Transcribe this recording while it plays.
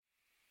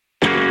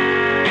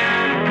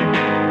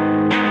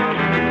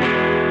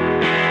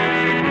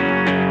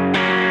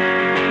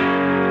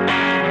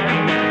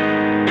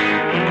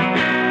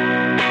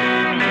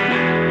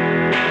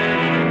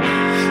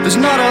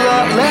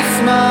got left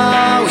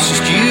now, it's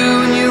just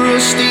you and your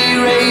rusty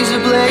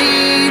razor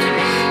blade.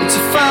 It's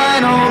a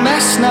final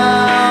mess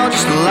now,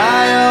 just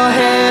lie your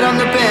head on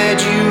the bed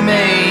you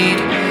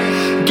made.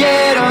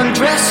 Get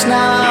undressed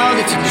now,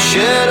 they took the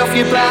shirt off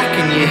your back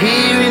and your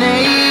hearing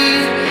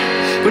aid.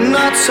 But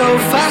not so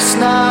fast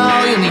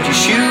now, you'll need your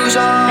shoes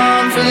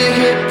on for the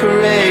hit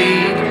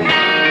parade.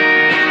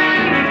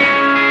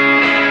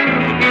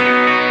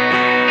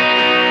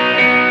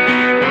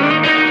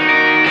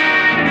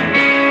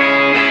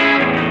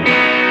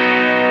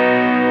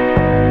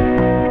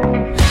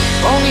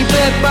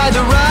 By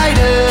the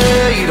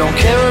rider, you don't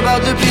care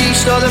about the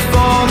beast or the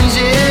form he's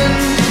in.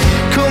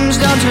 Comes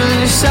down to the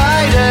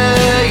decider,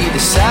 you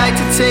decide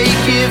to take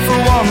it for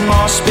one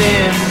more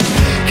spin.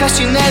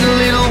 Cast your net a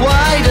little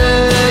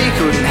wider, you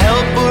couldn't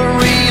help but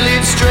reel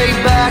it straight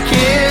back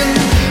in.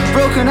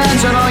 Broken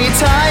hands on all your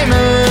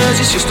timers,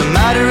 it's just a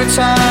matter of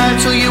time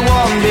till you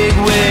one big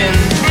win.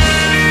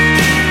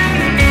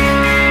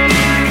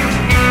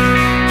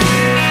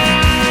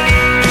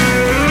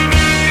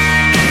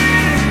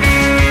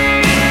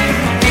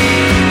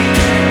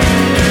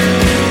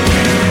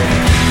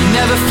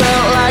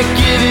 Felt like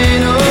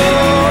giving up,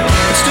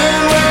 but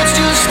stern words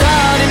just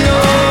starting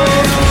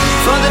up.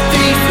 For the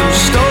thief who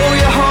stole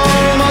your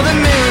home, or the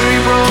mirror he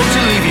broke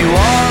to leave you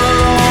all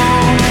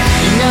alone.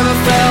 You never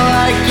felt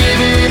like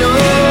giving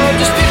up,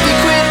 just 50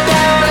 quid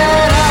down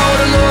and out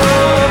of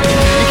luck.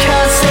 You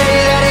can't say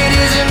that it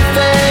isn't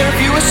fair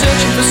if you were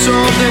searching for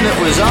something that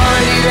was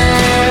already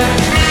there.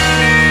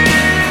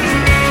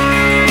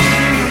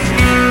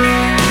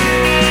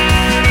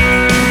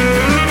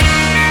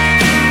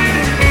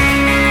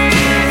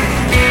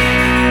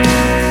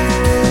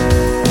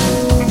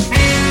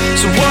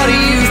 What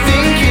are you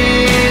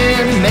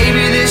thinking?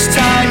 Maybe this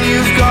time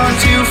you've gone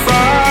too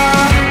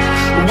far.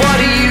 What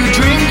are you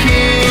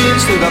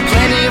drinking? Still got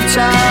plenty of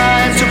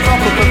time to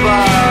prop up a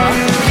bar.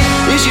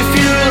 Is your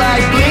fuel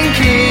light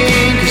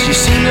blinking? Cause you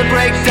seem to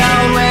break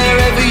down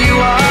wherever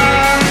you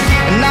are.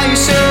 And now your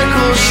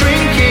circle's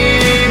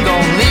shrinking.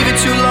 Don't leave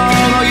it too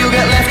long or you'll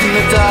get left in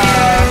the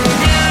dark.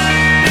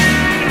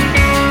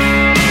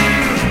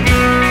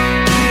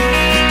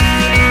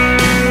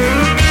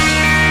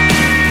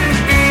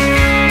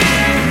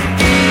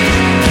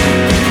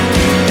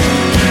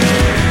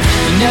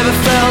 Never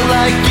felt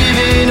like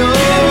giving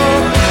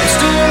up,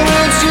 stern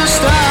words just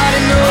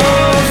starting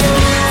up.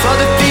 For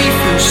the thief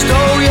who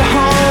stole your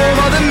home,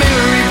 or the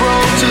mirror he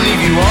broke to leave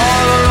you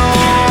all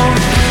alone.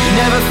 You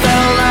never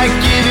felt like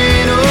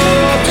giving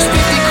up, just 50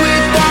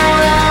 quid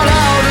down and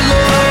out of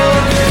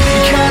luck.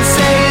 You can't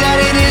say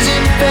that it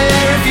isn't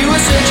fair if you were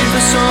searching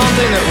for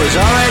something that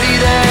was already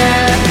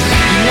there.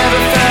 You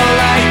never felt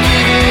like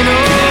giving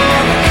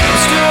up,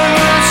 stern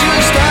words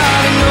just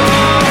starting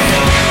up.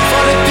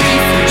 For the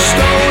thief who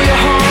stole your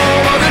home,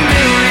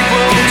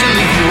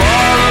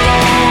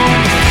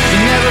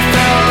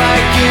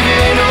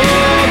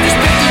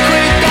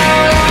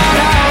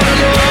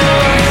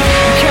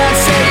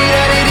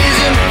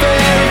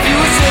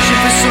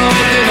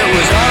 something that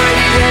was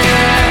already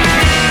there.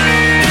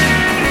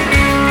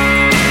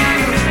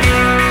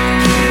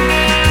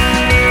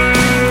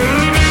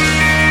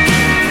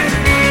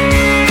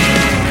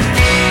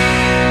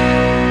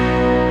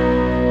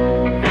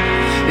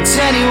 It's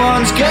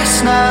anyone's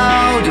guess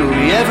now, do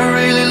we ever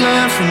really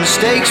learn from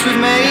mistakes we've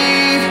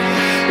made?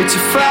 It's a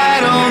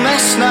final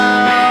mess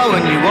now,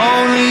 and you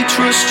only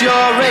trust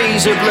your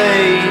razor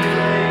blade.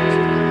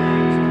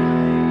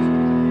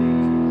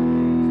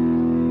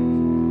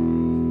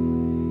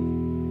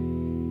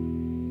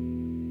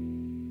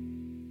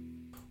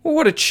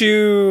 What a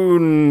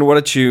tune, what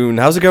a tune.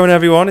 How's it going,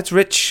 everyone? It's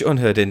Rich,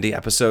 Unheard Indie,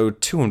 episode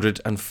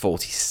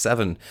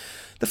 247,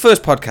 the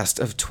first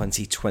podcast of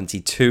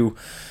 2022.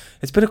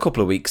 It's been a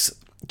couple of weeks.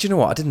 Do you know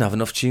what? I didn't have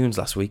enough tunes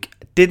last week.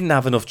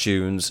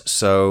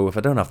 So if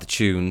I don't have the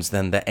tunes,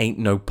 then there ain't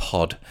no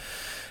pod.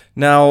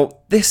 Now,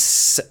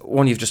 this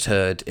one you've just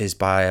heard is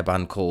by a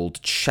band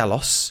called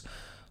Cellos.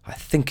 I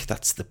think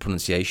that's the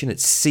pronunciation.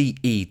 It's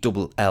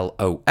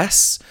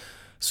Cellos.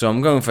 So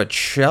I'm going for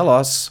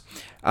Cellos.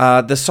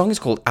 The song is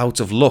called Out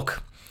of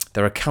Luck.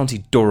 They're a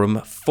County Durham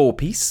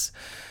 4-piece.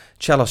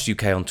 Cellos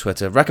UK on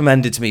Twitter,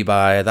 recommended to me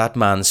by that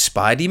man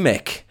Spidey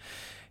Mick.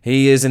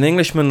 He is an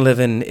Englishman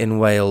living in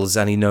Wales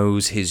and he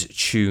knows his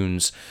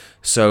tunes.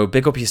 So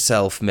big up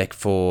yourself, Mick,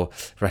 for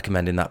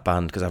recommending that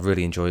band, because I've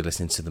really enjoyed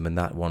listening to them, and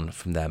that one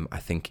from them I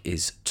think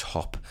is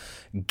top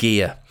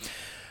gear.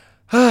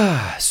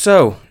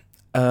 So,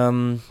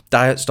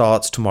 diet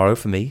starts tomorrow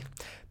for me.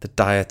 The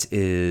diet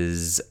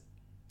is,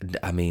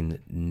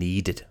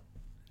 needed.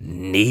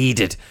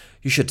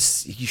 You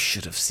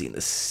should have seen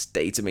the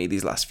state of me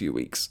these last few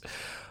weeks.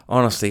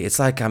 Honestly, it's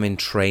like I'm in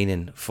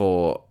training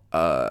for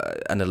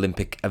an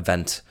Olympic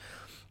event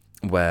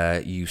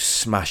where you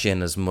smash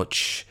in as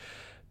much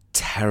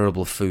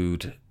terrible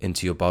food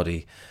into your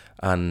body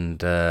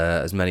and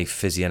as many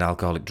fizzy and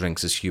alcoholic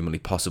drinks as humanly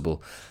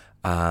possible.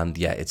 And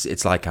yeah,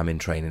 it's like I'm in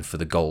training for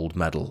the gold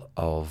medal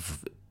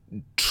of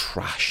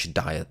trash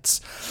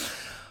diets.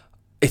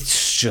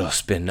 It's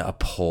just been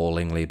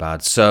appallingly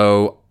bad.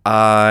 So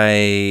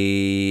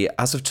I,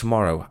 as of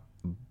tomorrow,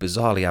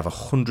 bizarrely have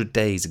 100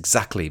 days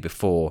exactly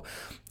before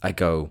I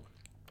go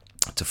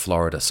to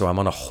Florida. So I'm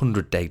on a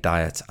 100-day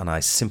diet and I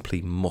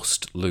simply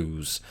must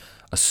lose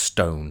a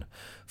stone.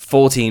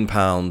 14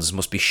 pounds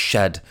must be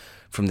shed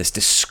from this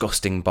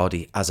disgusting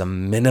body as a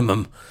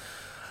minimum.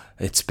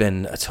 It's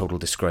been a total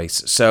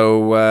disgrace.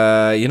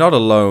 So you're not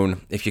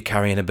alone if you're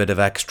carrying a bit of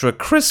extra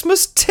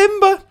Christmas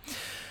timber,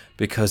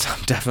 because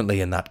I'm definitely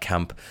in that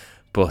camp.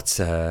 But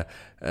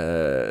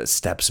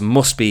steps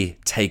must be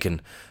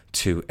taken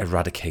to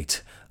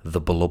eradicate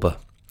the blubber.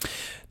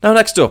 Now,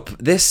 next up,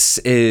 this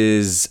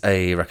is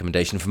a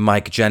recommendation from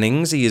Mike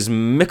Jennings. He is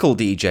Mickle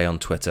DJ on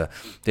Twitter.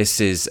 This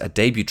is a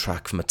debut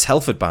track from a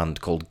Telford band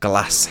called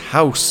Glass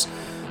House.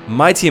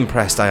 Mighty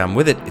impressed I am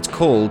with it. It's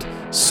called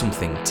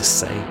Something to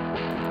Say.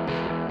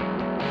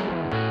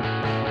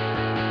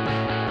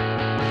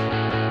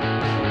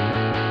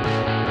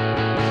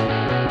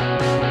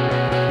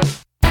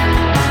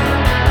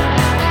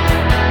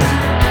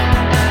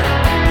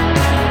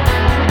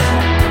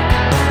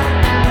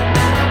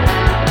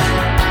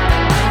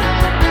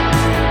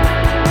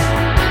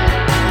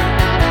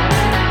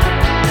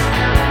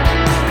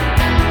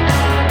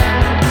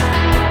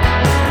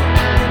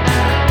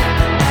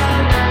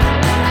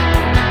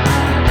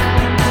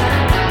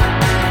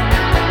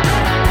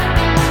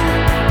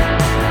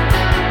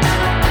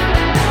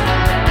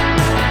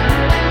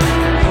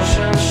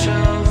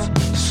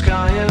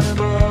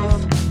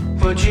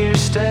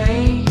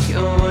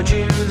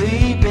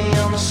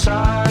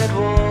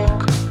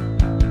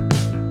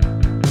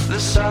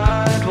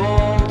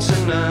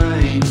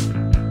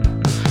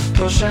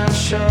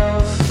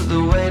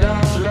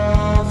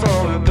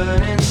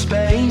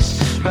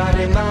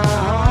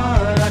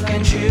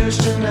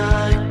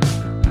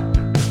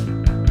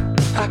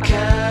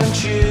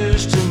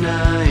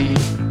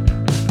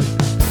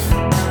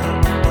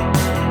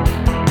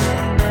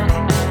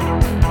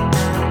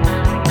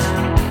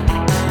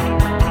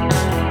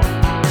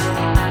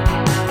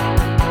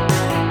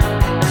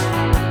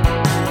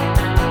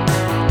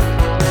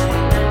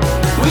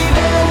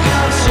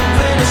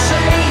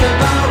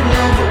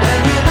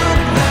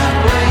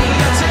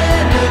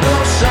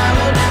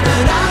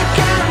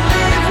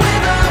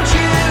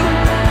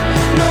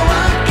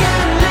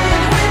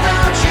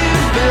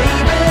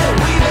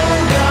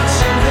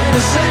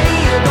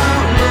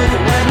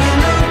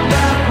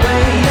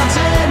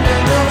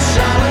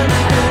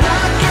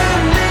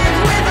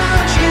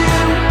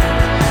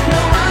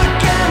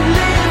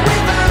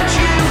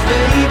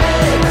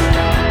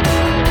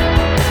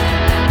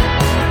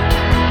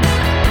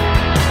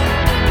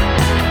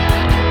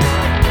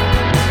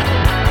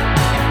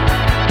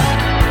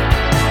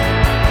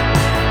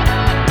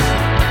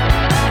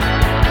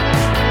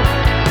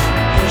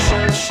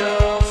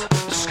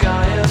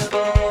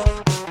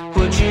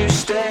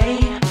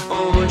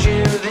 Or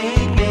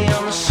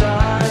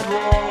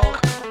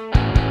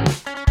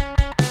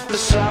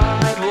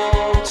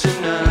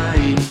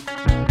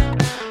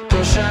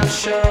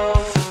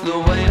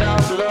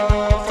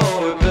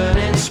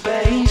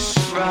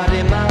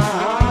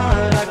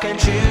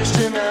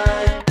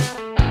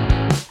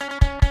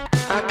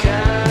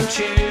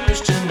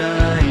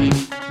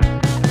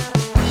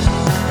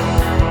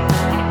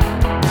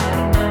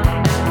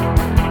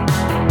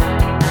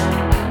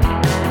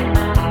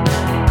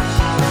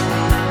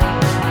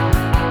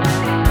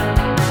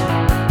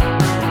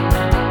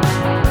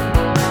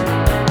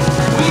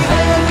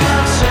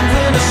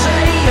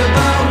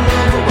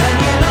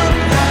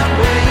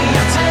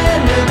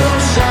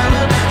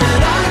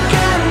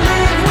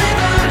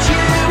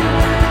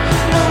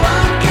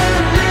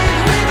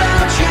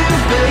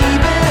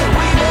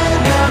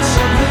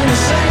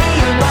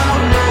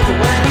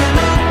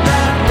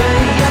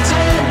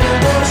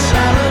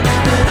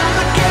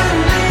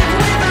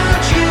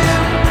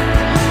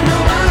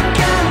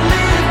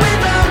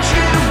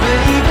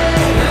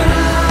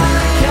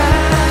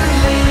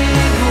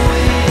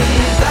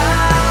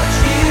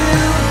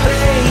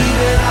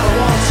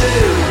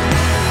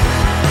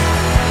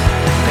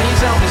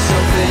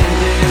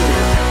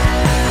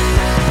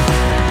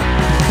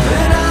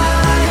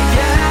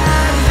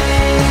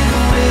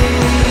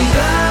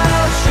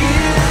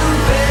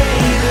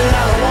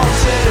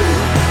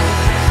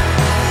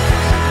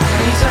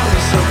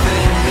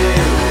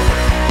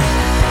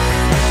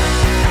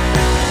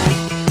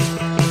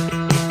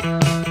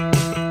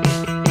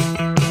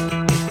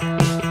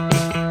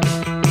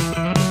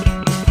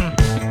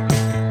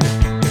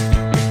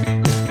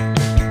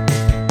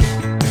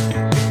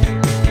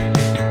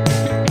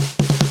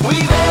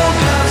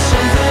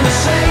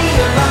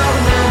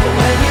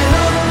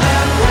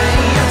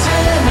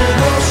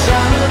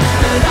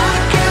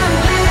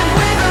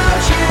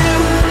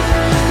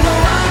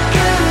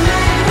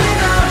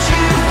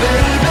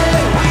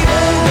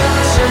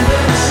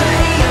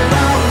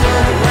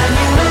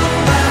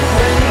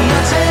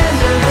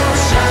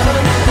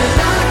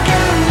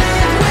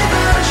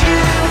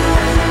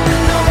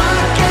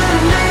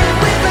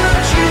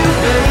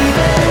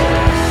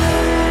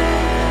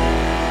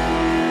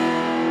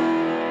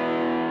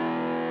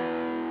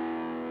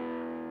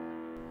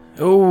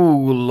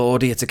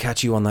lordy, it's a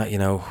catchy one that,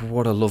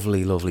 what a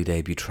lovely, lovely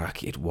debut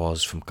track it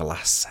was from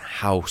Glass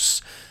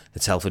House, the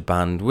Telford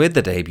band, with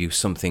the debut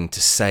Something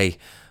to Say.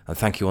 And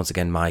thank you once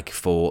again, Mike,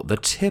 for the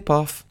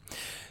tip-off.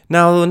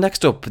 Now,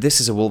 next up, this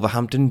is a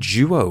Wolverhampton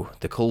duo.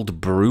 They're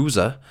called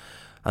Broozer,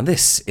 and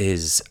this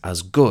is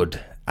As Good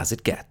As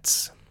It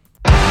Gets.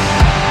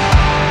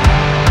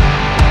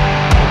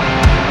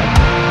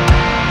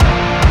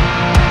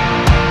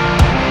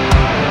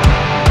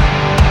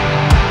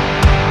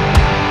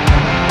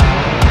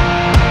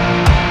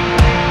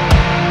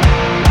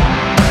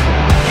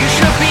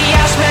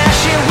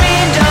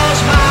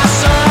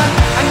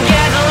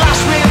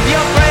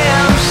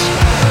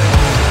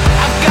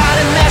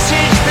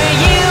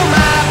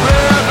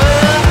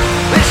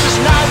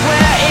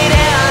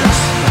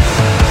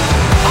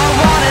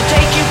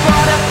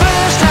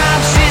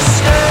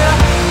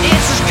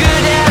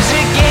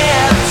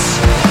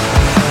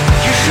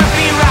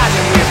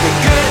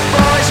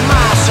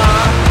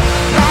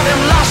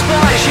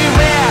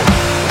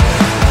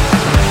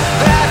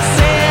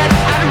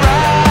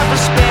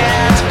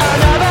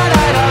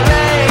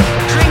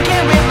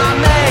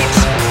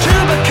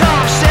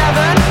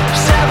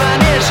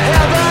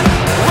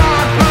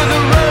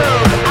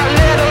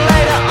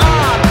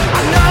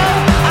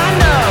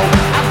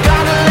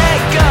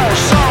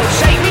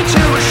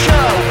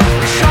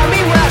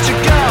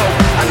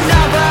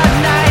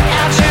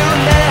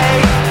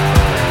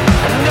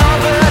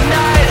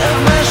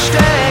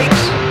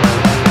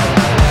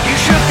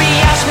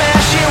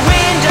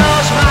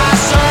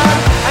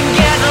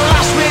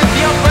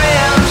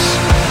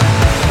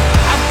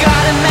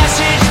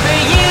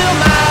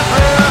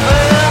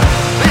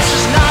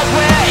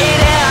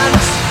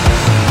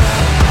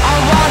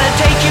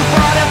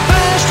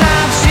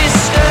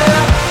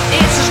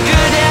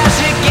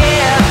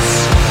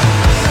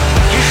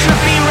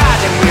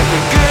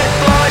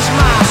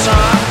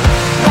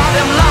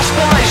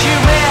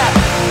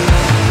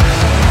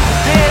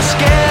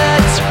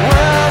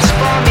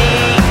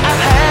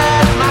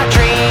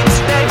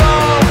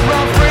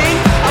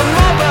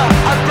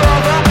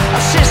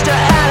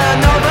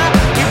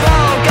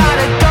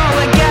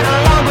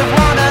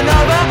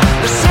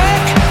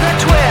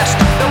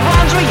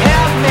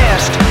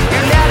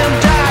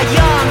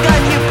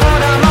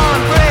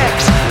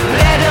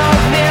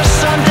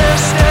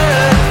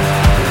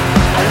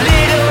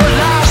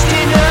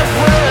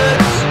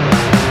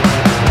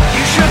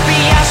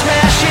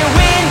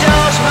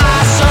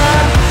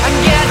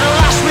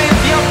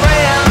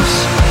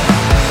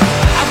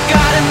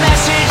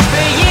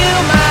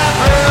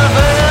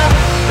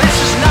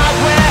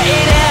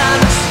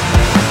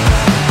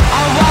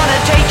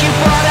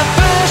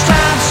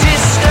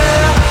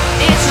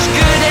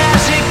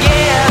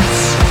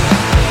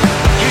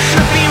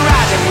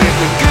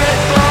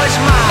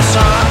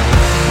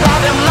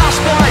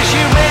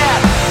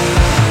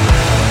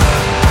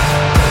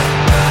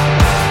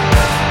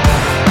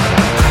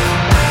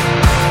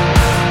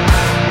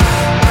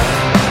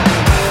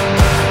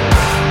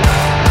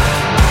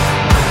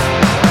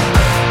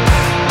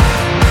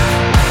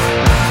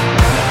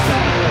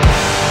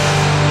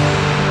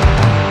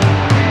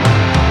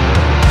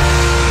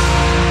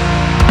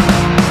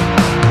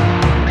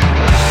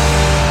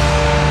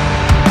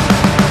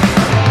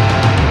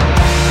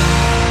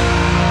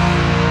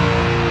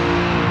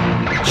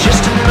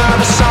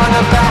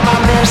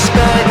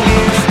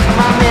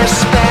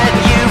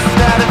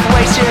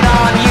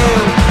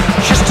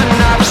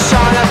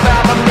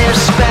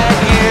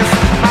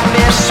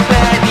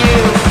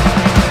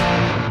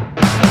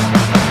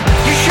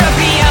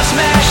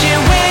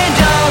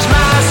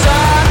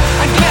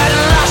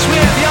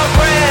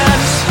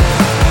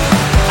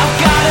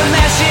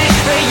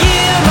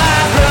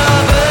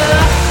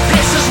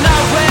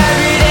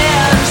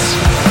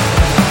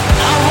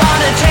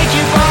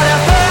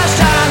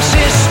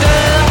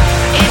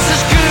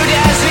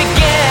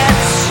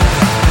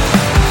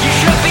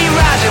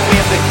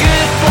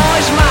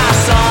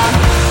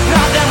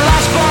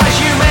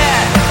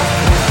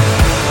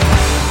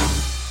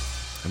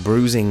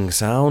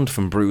 Sound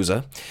from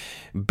Broozer,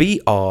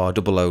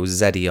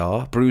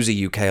 BROOZER,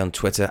 Broozer UK on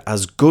Twitter.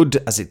 As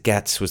Good As It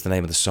Gets was the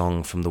name of the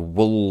song from the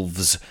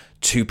Wolves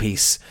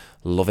two-piece.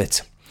 Love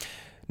it.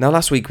 Now,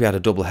 last week we had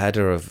a double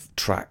header of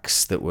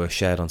tracks that were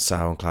shared on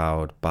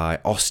SoundCloud by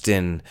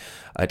Austin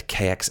at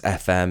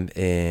KXFM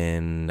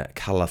in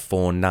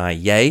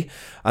California,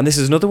 and this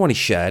is another one he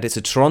shared. It's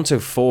a Toronto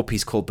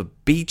four-piece called The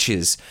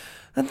Beaches,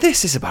 and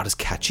this is about as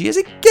catchy as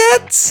it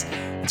gets.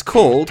 It's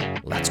called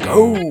Let's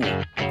Go.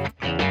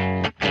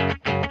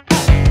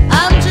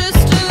 I'm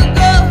just a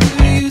girl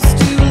who used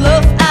to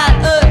love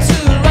at a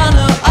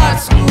Toronto art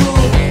school.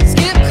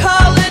 Skip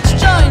college,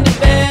 joined a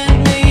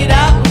band made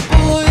out of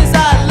boys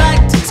I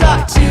like to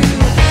talk to.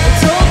 They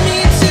told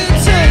me to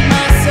turn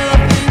myself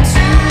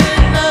into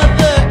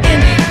another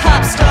indie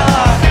pop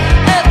star.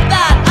 At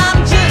that,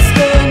 I'm just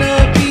gonna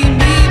be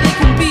me. They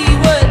can be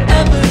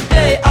whatever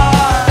they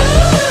are.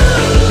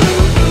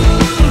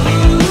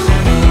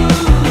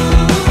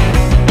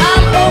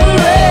 I'm over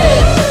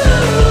it.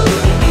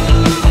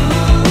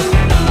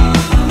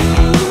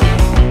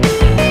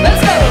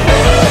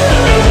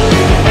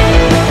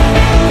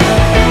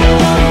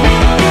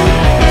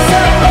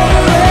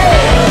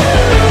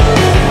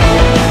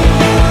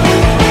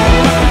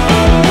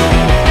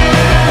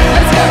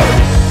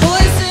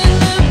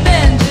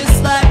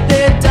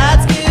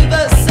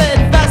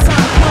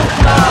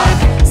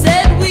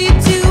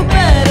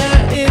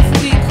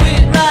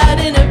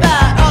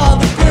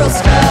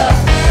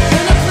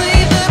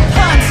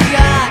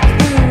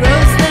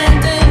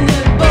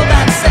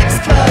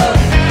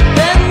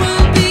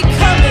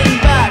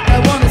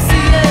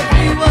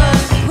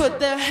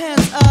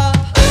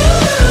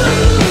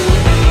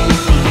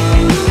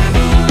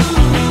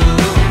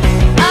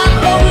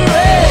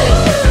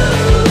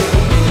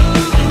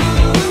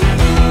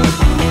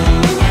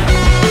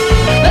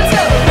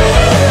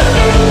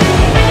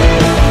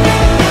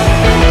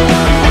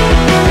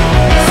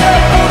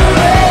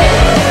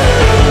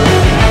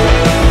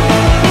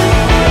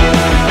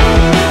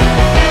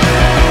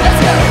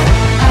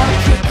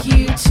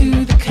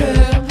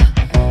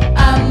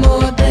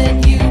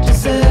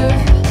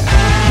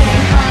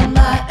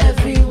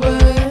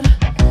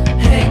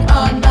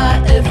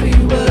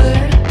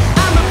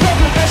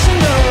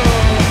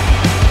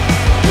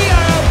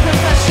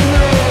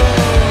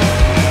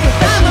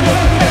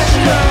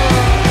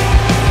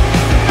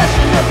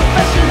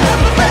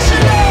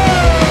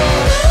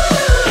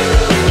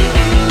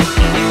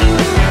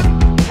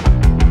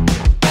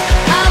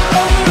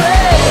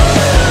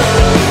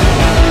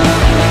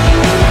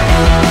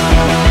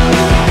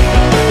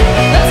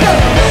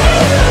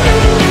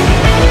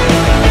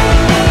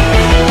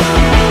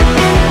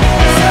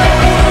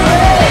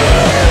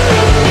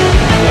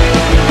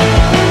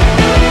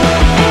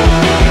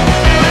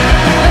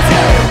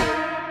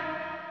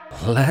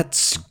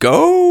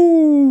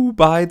 Go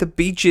by the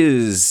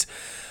Beaches.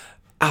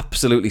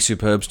 Absolutely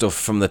superb stuff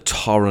from the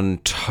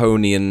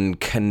Torontonian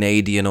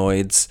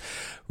Canadianoids.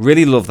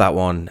 Really love that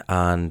one,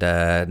 and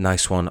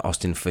nice one,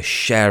 Austin, for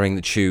sharing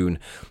the tune.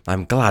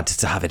 I'm glad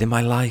to have it in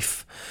my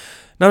life.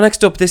 Now,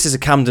 next up, this is a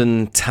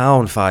Camden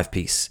Town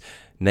 5-piece,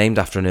 named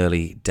after an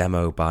early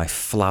demo by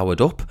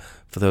Flowered Up,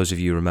 for those of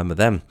you who remember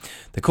them.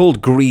 They're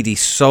called Greedy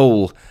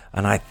Soul,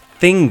 and I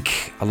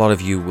think a lot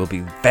of you will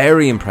be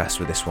very impressed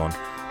with this one.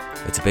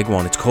 It's a big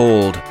one. It's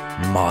called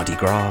Mardi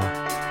Gras.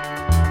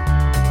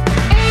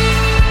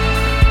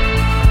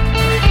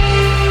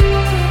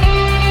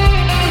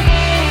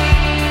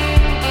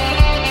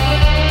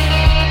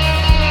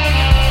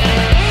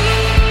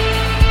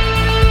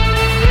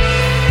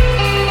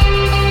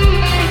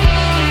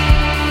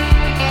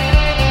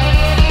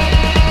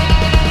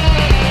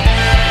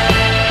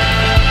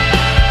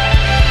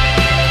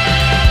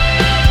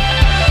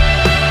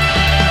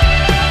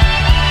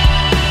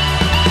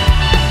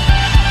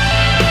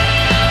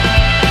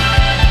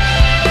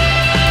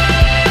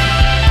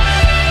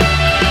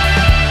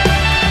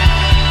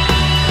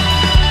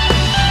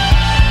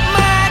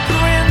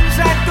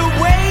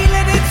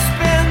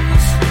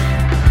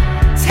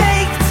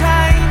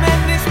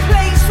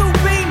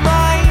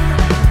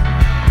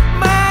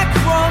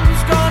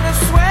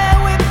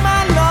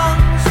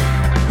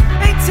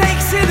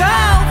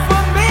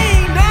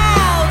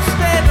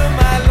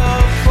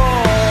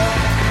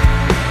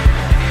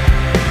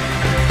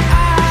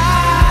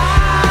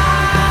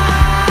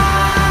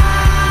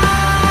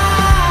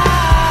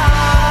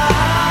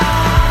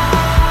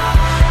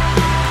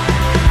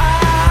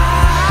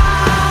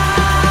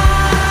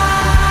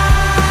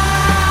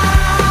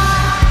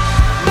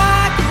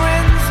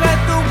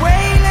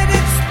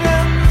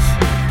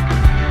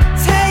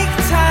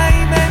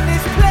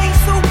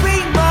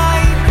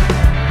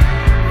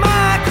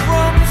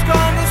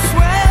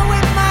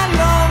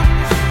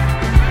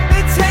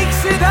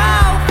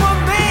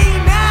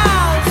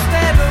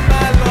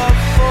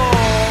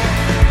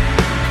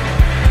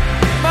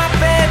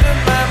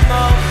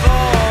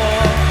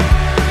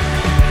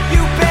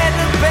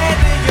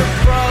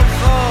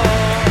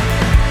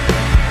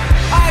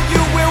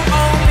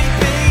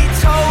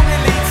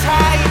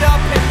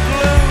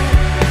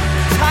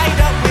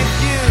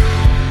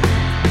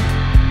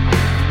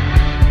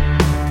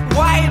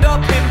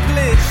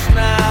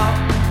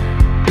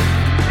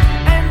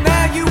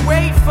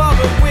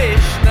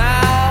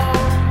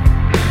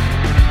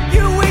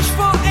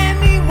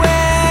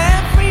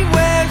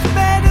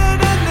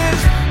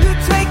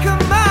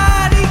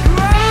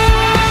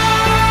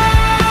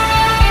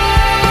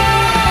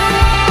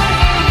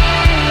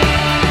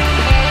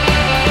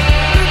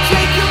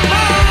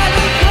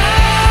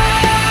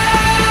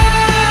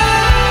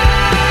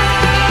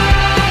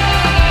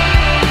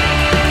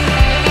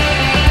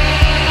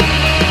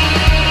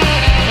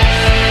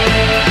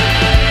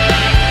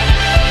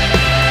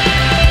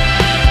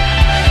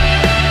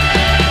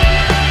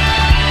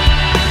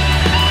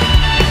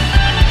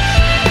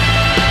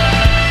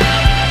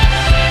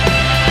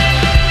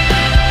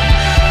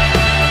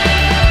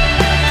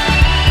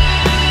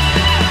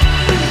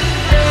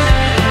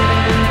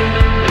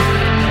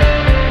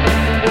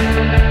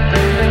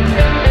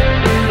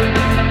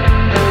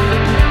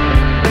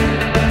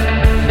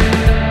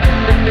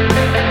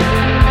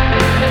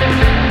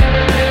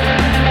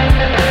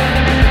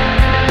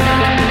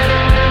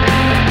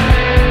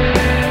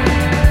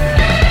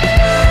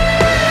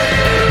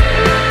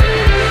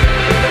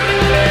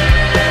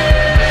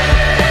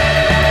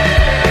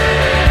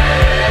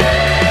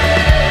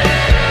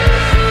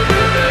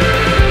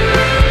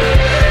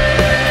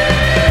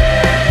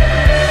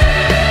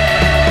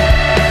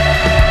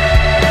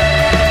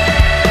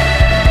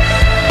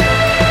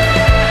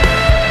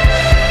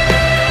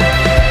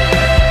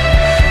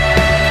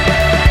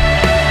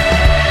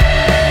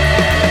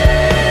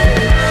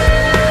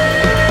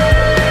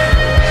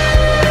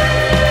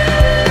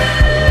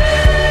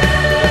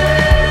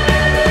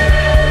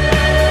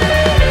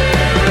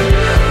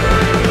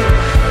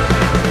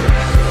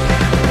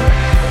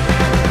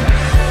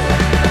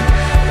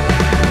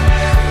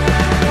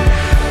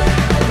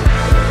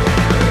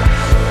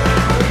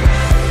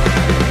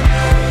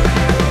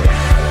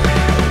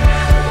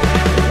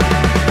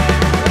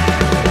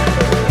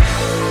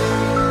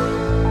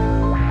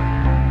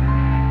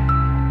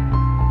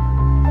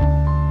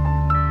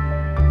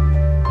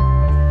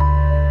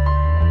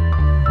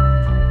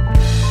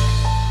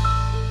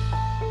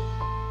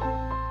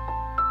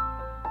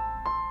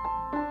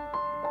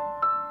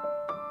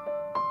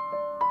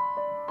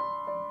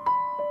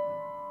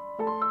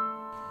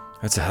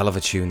 It's a hell of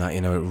a tune, that,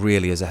 it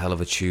really is a hell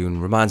of a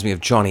tune. Reminds me of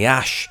Johnny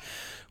Ash,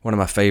 one of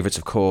my favourites,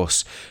 of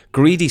course.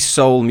 Greedy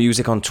Soul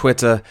Music on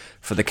Twitter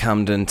for the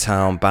Camden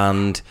Town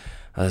Band,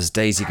 as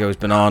Daisy goes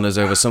bananas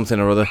over something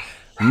or other.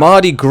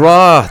 Mardi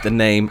Gras, the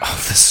name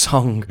of the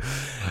song.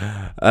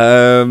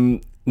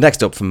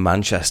 Next up from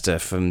Manchester,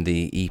 from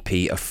the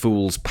EP A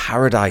Fool's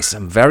Paradise.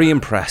 I'm very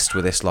impressed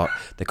with this lot.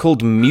 They're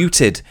called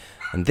Muted,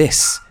 and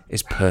this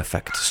is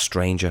Perfect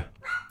Stranger.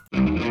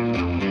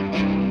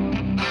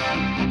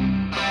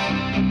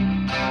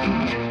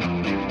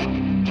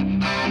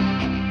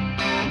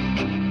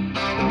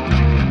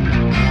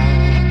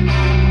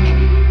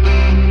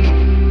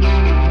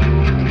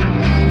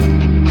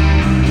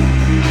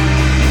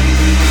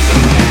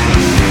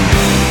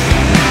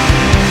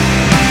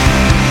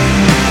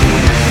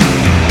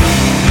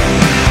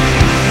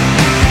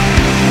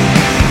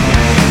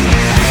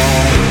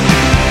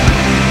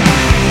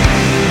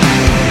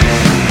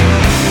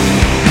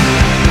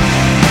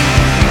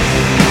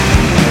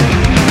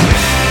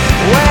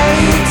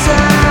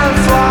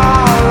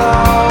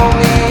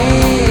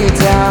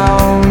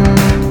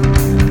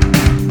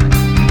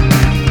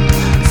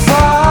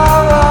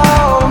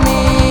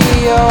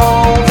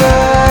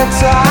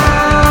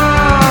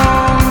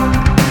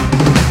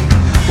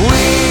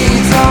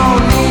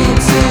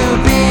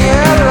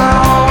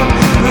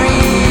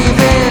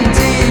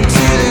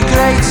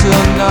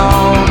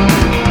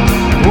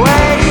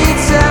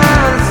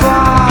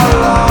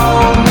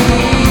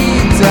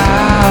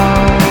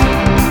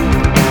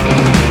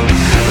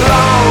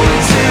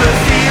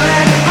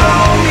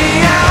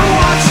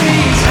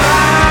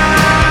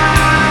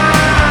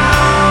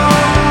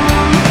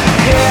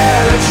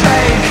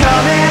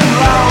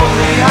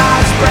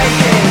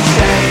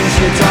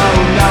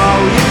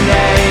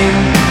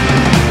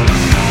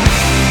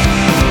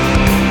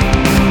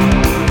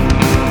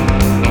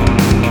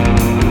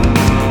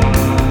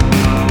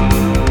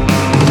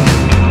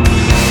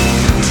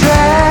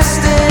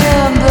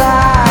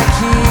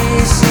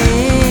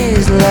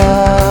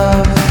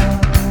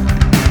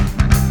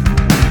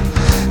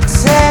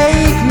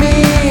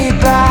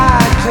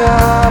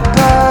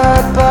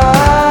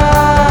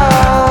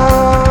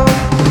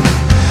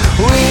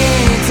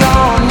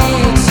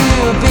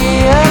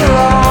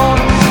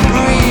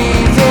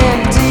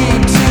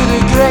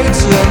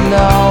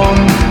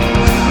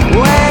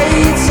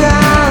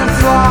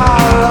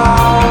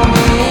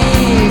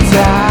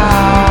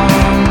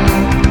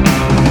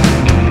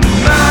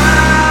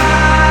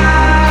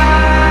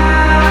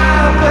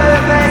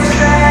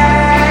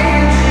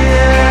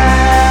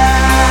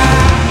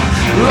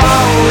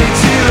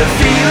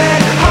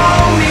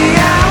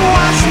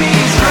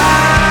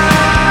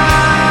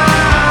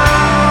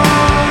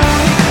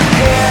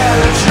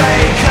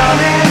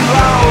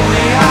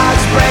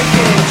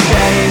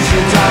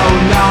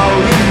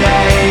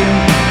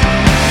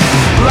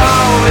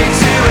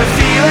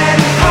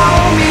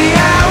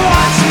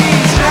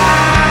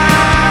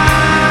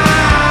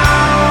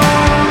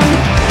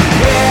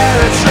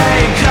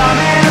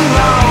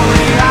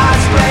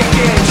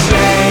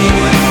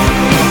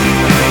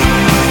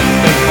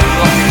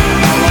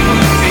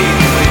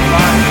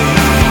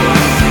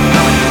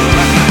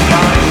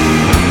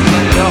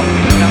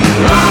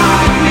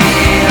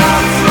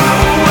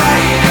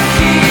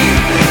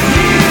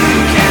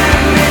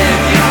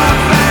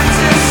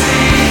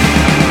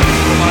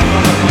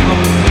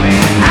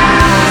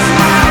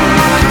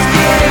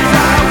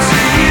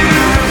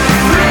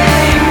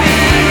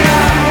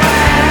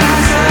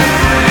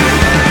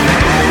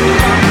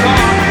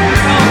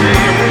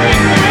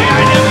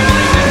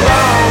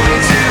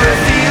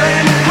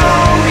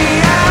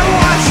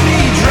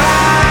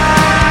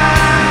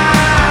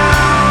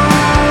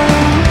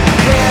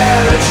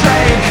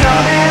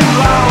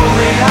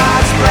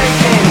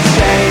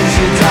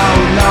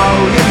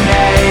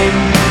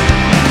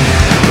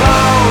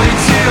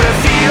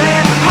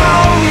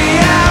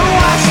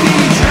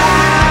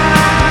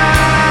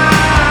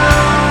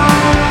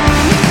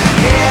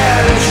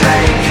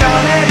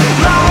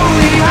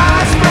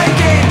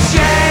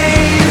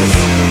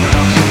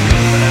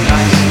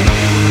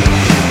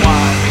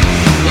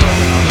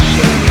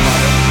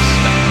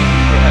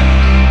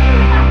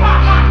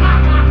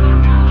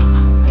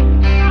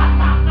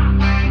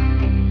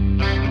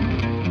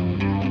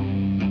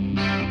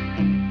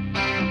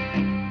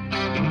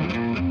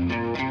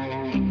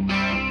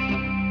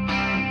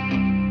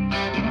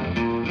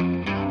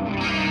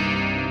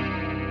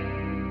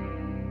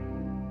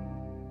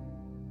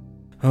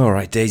 All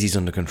right, Daisy's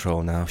under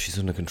control now. She's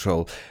under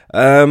control.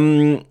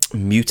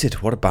 Muted.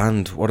 What a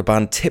band. What a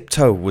band.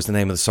 Tiptoe was the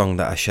name of the song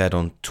that I shared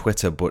on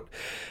Twitter, but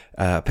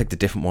I picked a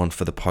different one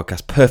for the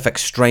podcast. Perfect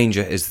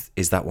Stranger is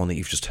that one that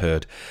you've just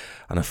heard.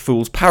 And A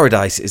Fool's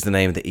Paradise is the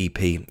name of the EP,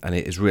 and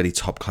it is really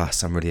top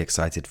class. I'm really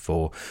excited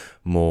for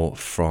more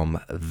from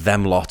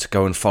them lot.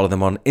 Go and follow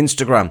them on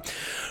Instagram.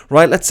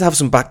 Right, let's have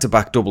some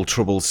back-to-back double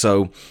trouble.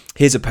 So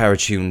here's a pair of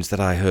tunes that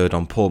I heard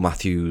on Paul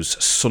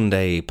Matthews'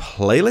 Sunday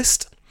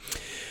playlist.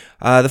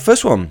 The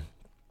first one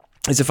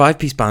is a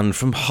 5-piece band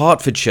from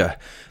Hertfordshire.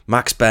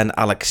 Max, Ben,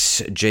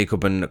 Alex,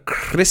 Jacob and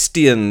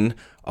Christian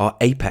are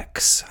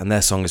Apex, and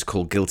their song is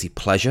called Guilty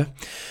Pleasure.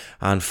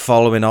 And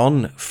following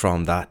on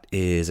from that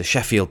is a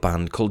Sheffield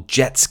band called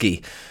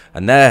Jetski,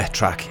 and their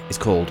track is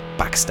called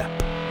Backstep.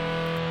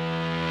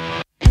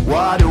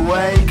 Wide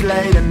awake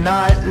late at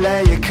night,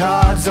 lay your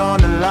cards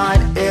on the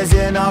line. Is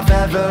enough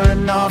ever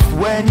enough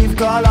when you've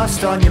got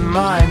lost on your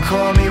mind?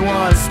 Call me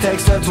once,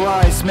 text her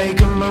twice, make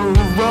a move,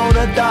 roll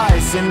the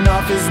dice.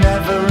 Enough is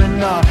never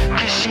enough,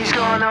 cause she's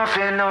gone off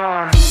and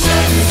on. Say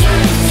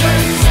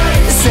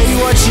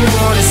what you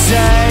wanna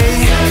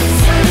say.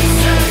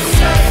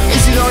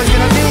 Is it always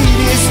gonna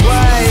be this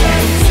way?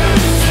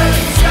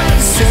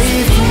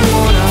 Say if you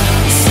wanna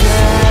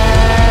stay.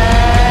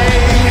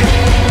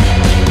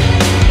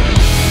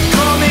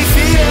 Call me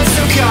feeling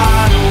some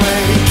kind of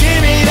way.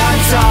 Give me that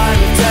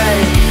time of day.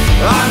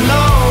 I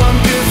know I'm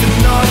good for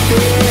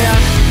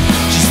nothing.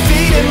 Just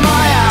feeding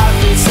my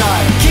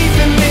appetite,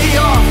 keeping me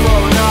up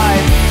all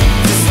night.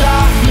 Does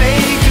that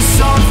make us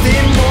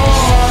something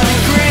more than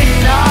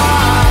green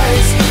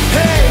eyes?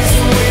 Haze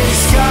and windy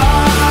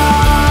skies.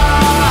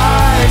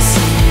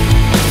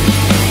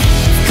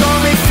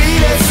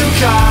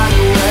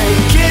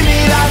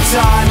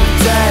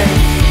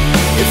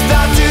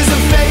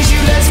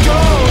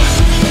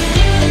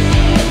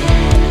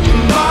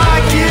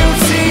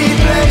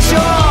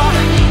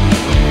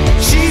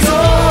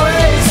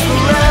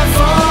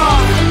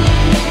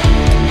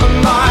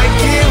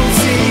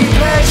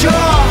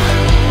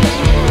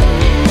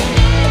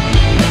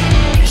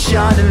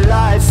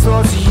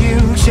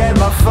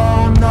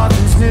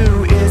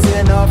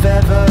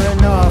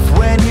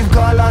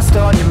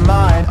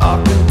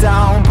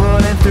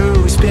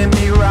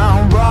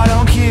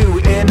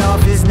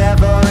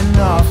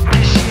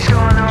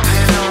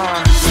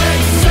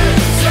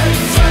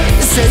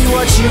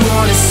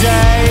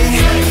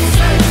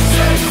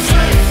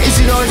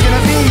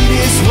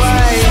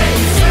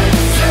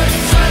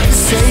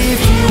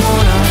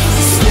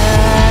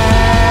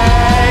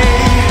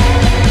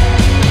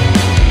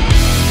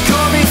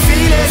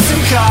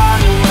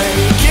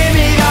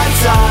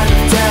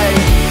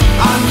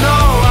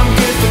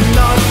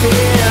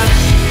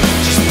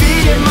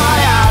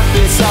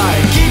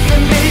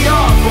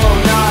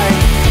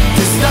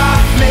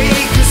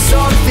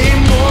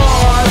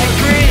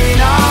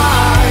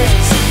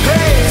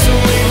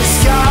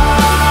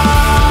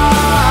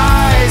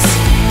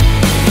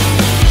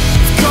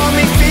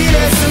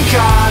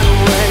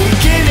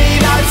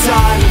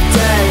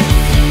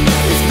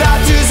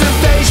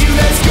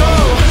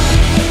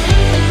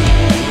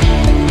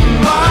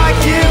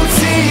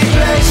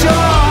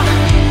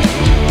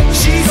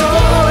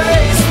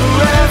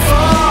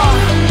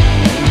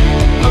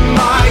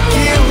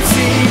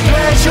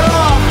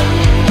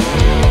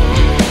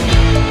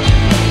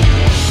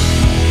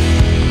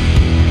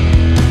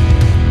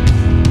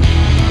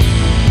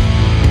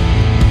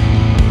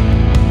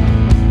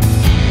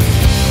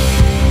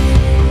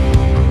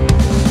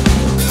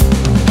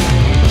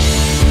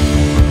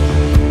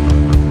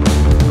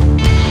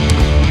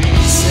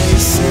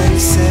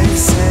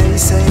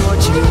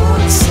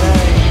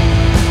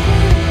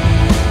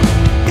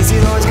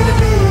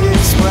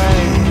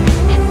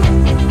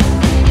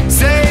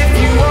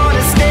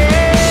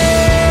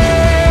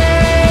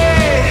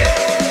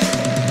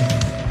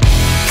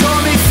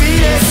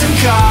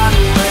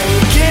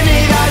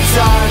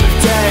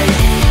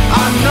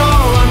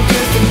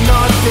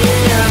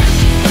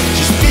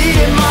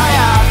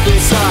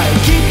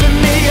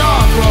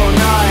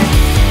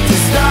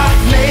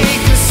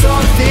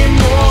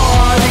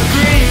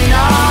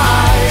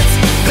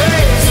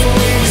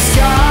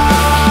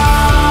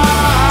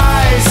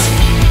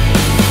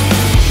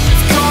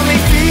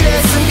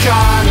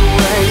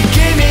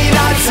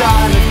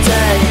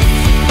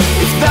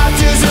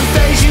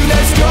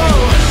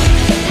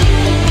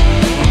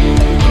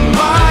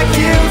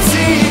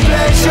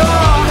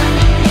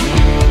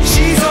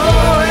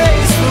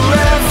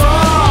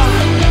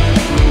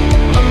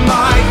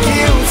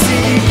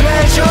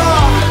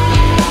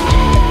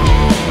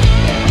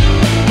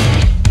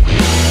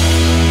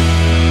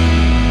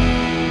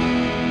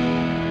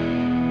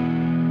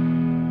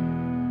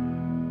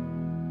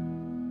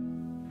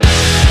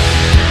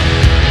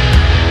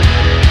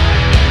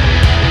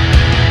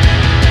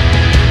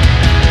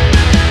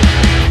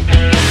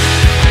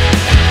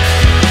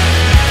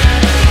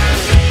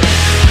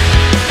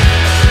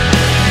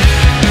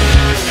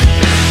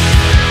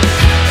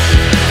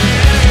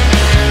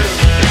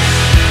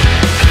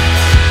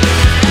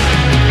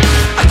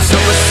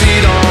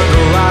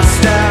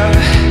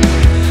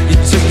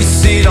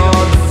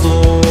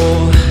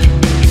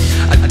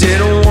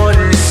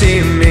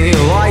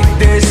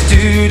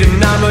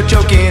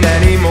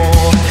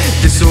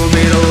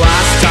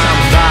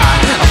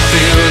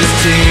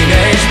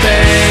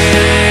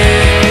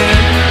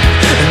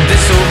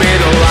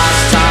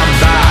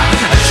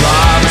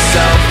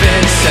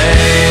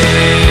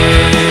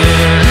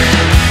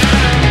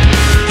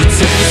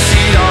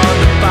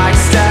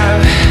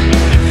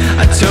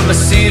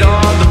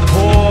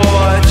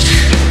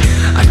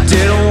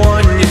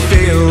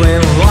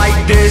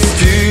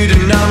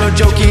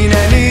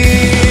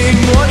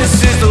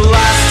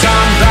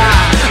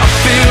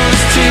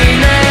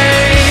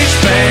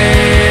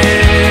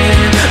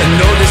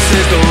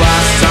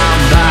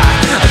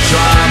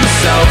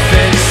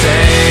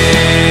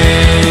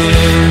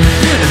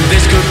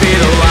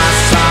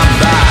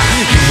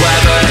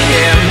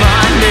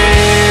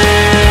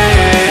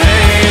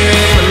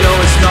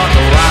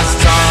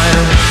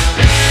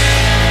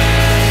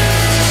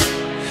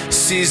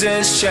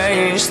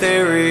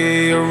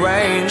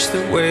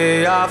 just the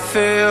way I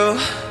feel.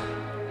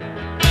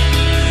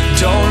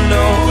 Don't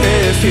know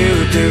if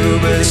you do,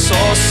 but this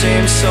all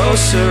seems so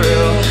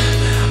surreal.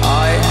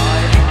 I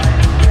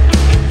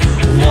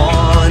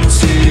want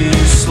to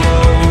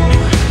slow,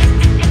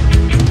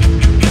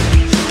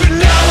 but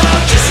now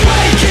I'm just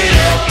waking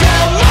up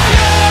on my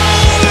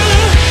own.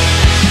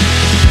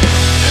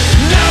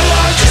 Now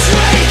I'm just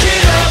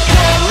waking up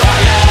on my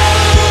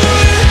own.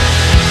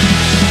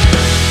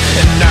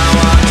 And now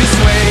I'm just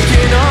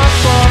waking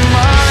up on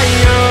my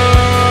own.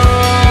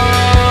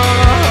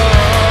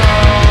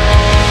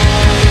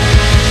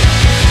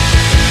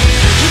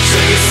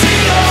 Take a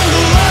seat on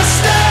the last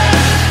step.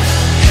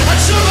 I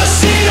took a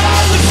seat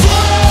on the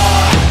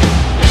floor.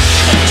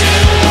 I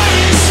didn't want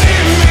you to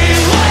see me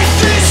like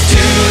this,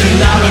 dude,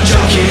 and I'm not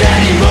joking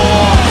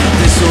anymore.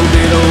 This will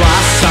be the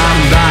last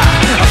time that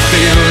I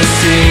feel this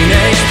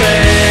teenage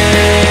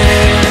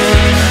pain.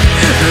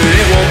 But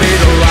it won't be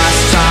the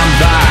last time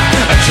that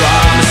I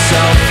drive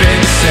myself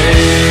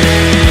insane.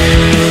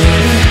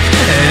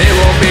 And it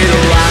won't be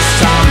the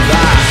last time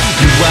that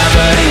you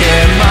ever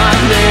hear my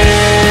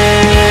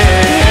name.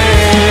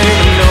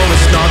 No,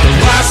 it's not the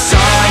last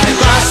time,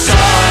 last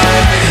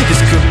time.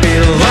 This could be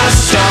the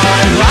last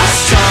time,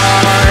 last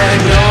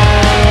time. No.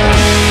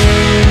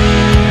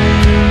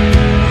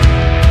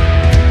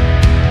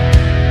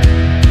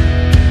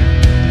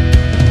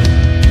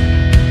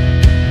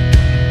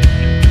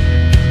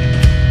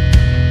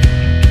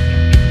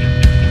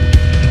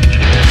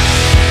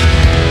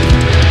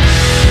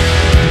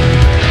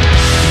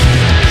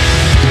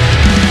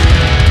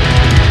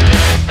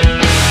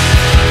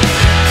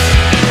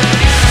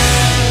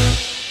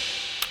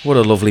 What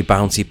a lovely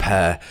bouncy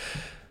pair.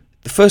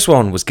 The first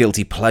one was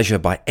Guilty Pleasure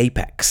by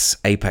Apex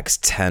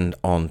 10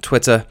 on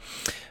Twitter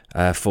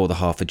for the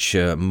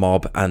Hertfordshire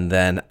mob. And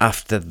then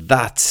after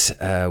that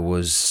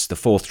was the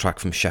fourth track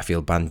from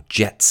Sheffield band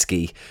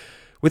Jetski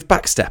with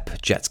Backstep,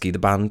 Jetski the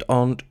band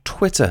on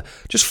Twitter.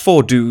 Just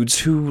four dudes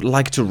who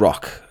like to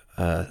rock,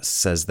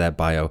 says their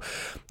bio.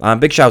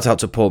 And big shout out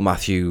to Paul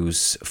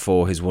Matthews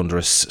for his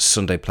wondrous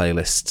Sunday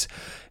playlist.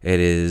 It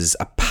is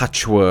a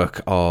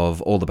patchwork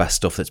of all the best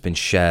stuff that's been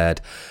shared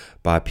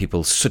by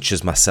people such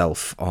as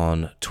myself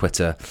on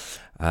Twitter,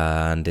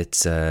 and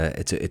it's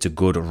a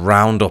good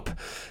roundup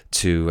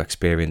to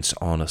experience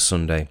on a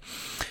Sunday.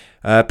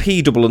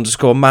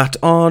 P_Matt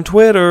on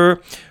Twitter.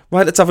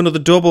 Right, let's have another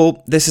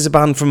double. This is a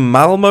band from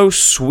Malmo,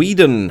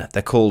 Sweden.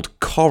 They're called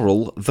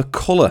Coral the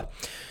Colour.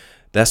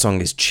 Their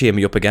song is Cheer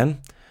Me Up Again.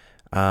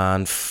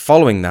 And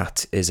following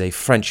that is a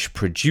French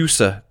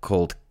producer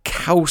called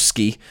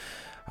Kowskii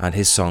and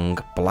his song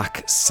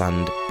Black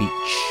Sand Beach.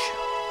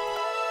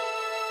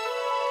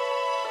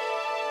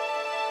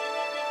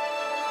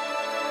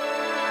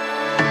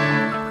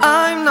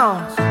 I'm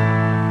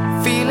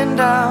not feeling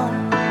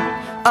down,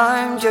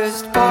 I'm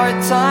just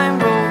part-time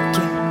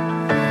broken.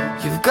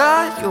 You've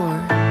got your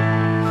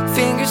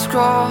fingers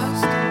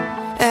crossed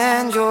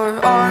and your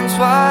arms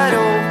wide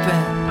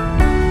open.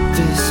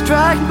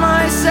 Distract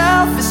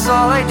myself is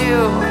all I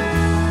do,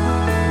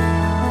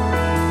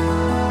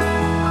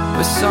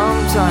 but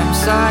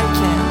sometimes I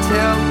can't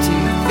help to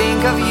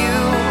think of you.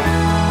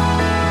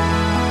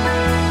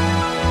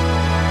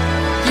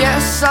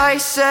 Yes, I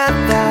said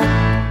that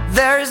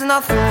there is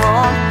nothing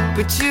wrong,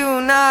 but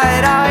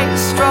tonight I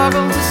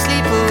struggle to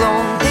sleep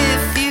alone.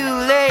 If you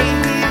lay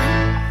here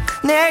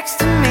next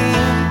to me,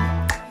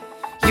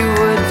 you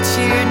would have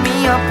cheered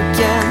me up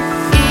again.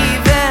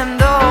 Even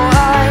though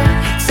I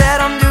said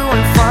I'm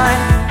doing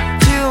fine,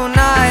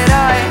 tonight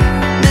I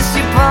miss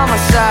you by my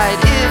side.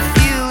 If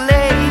you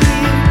lay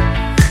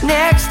here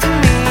next to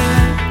me,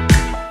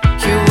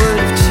 you would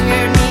have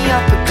cheered me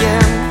up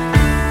again.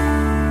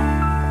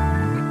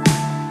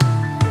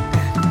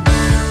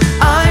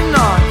 I'm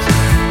not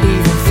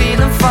even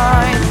feeling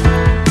fine,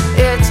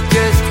 it's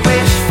just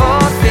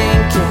wishful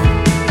thinking.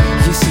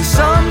 You see,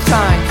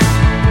 sometimes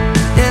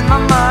in my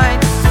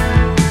mind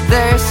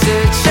there's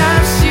a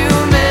chance you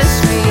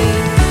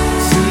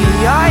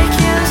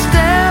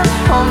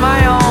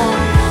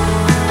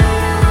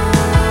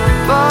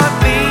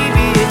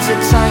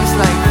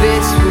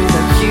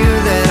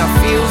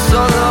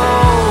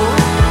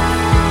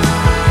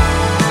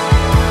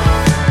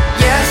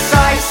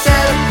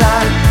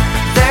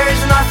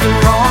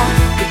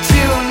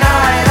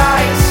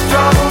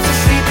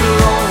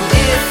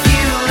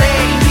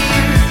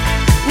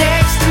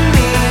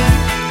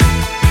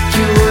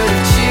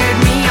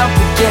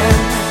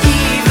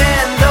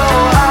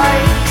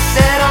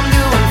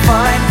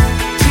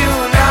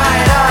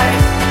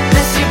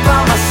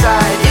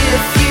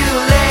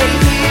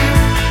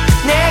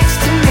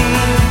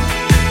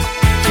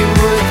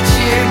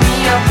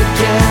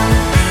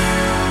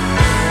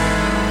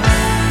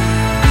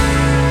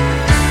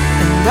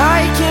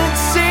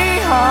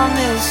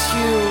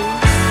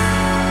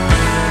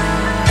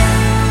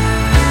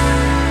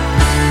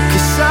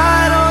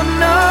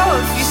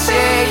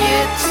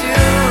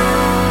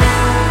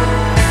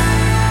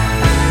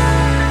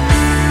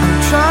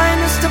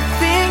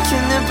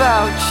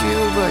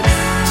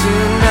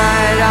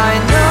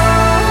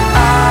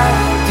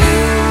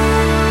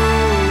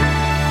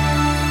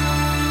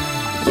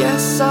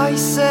I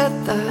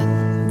said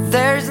that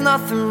there's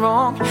nothing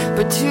wrong,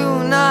 but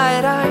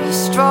tonight I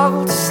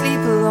struggle to sleep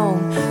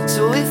alone.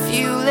 So if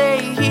you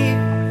lay here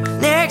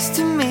next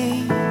to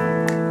me,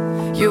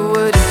 you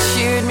would have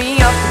cheered me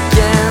up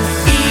again.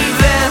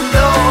 Even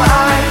though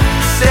I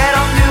said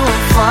I'm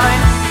doing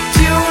fine,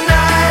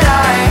 tonight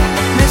I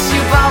miss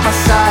you by my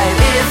side.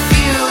 If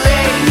you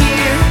lay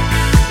here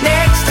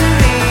next to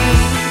me,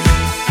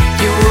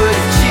 you would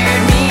have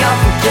cheered me up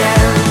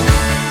again.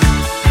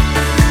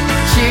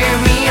 Cheer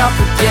me up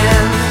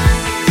again.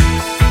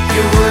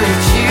 You would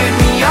have cheered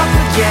me up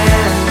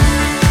again.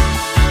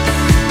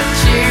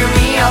 Cheer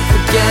me up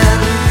again.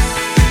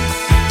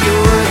 You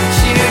would have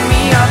cheered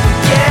me up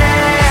again.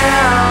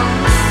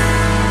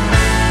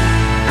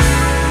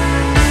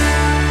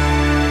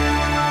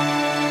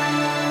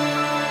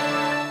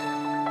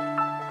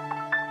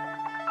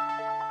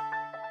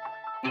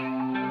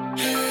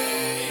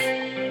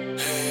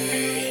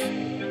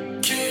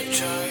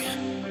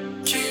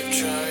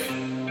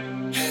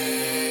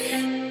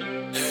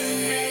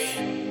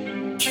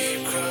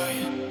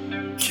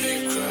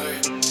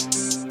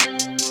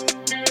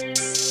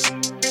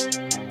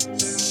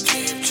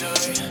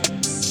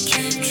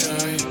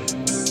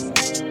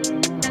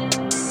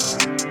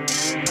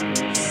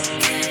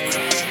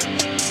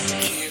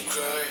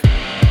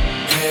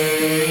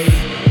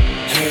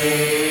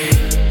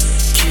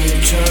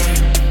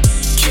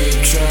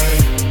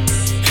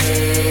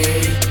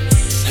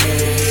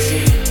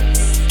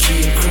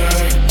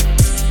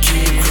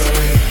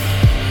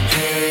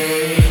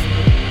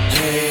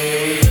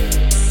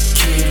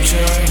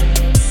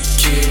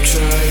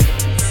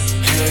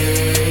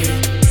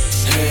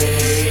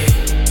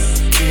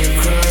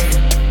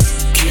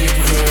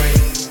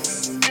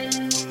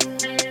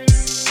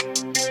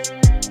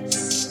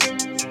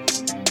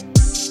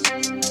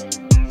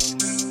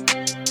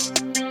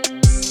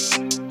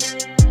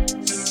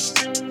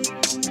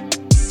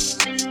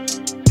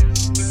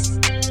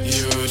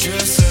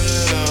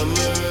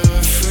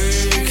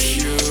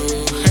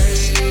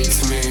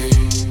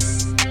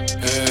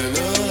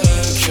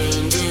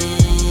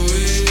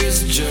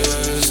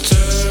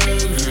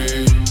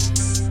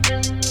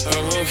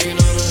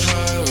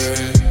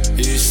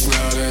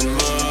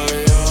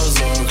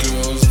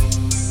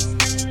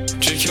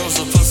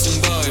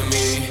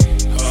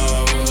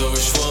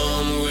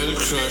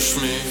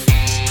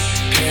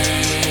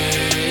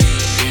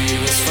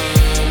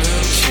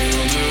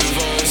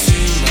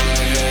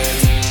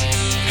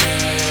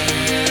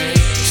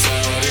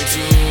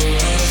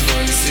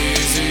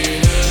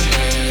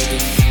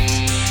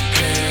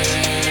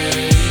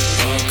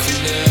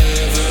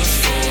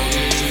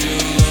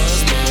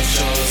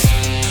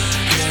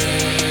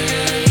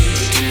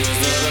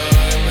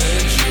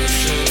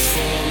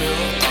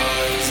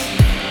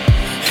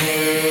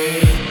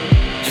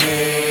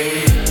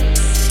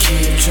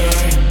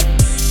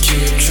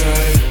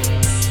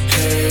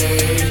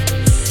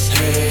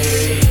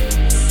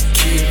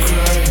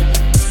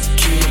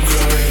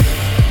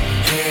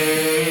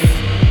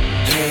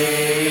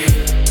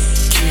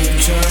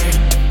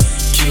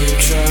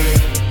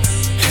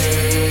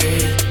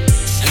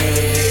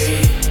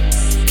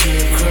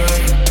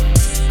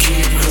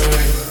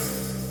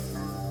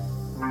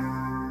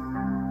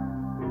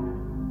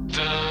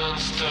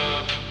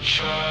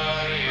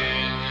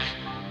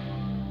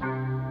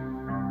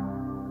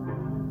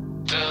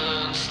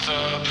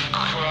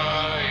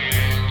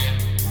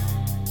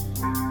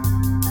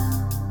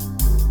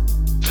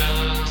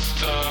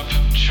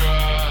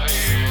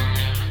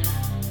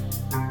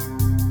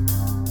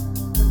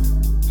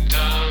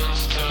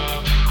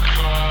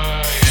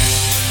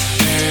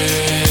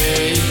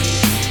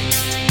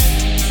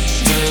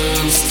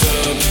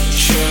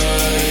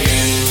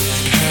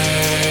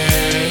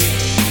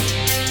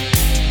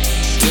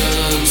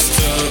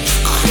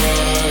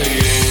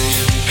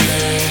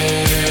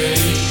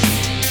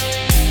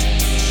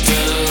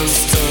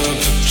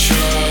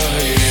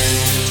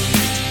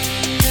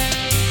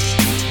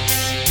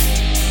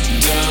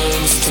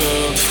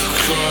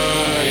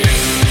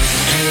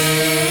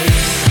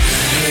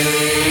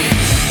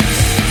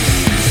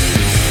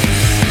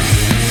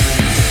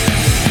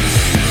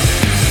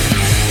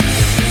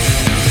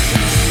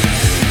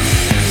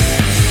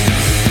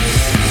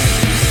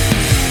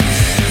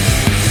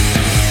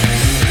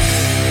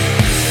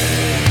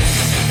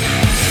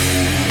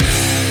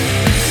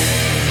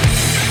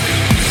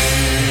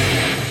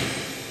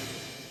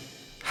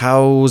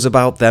 How's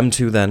about them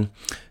two then?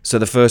 So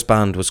the first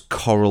band was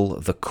Coral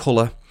the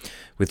Colour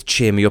with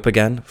Cheer Me Up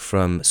Again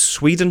from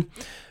Sweden.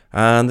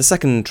 And the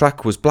second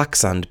track was Black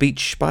Sand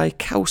Beach by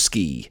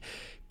Kowskii.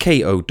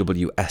 Kowskii.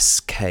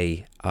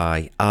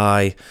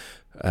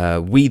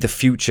 We the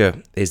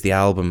Future is the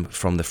album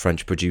from the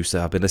French producer.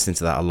 I've been listening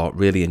to that a lot,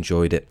 really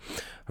enjoyed it.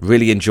 I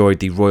really enjoyed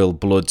the Royal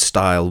Blood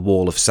style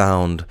wall of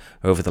sound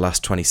over the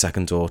last 20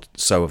 seconds or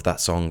so of that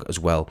song as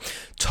well.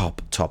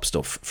 Top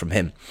stuff from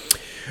him.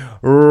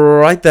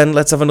 Right then,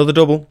 let's have another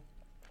double.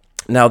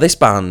 Now this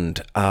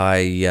band,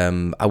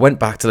 I went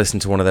back to listen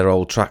to one of their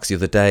old tracks the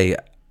other day,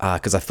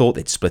 because I thought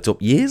they'd split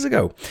up years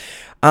ago.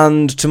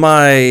 And to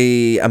my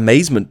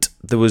amazement,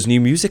 there was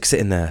new music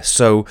sitting there.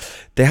 So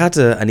they had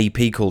an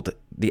EP called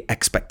the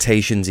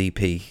Expectations EP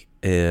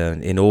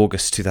in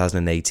August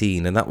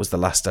 2018, and that was the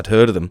last I'd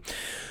heard of them.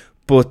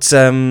 But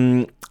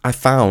I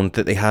found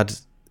that they had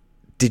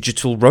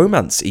Digital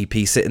Romance EP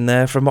sitting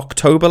there from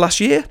October last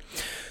year.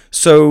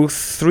 So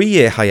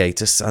 3-year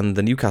hiatus, and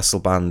the Newcastle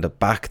band are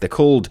back. They're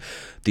called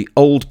the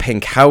Old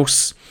Pink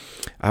House.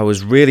 I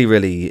was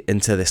really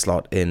into this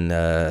lot in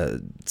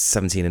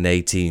 17 and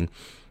 18,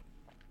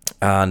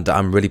 and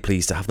I'm really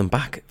pleased to have them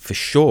back for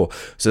sure.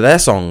 So their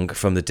song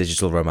from the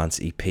Digital Romance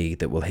EP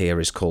that we'll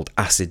hear is called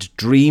Acid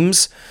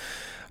Dreams.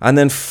 And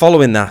then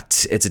following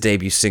that, it's a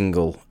debut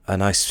single, a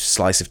nice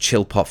slice of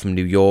chill pop from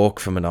New York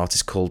from an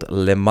artist called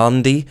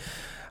Limandi,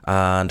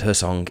 and her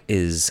song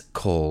is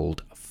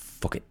called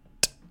Fuck It.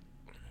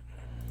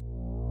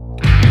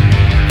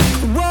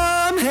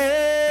 Warm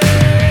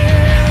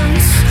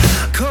hands,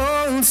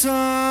 cold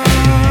sun,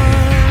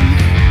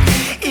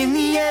 in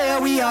the air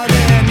we are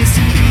there,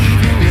 misty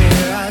evening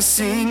where I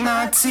sing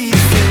my teeth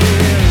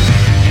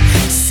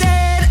in.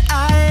 Sad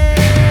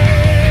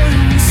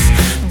eyes,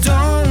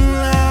 don't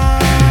lie,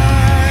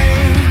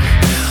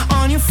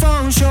 on your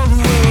phone show the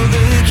world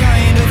the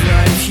kind of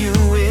life you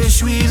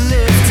wish we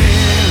lived in.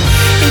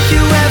 If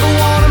you ever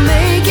wanna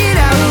make it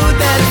out,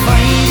 better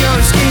find your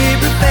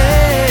escape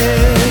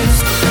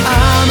fast.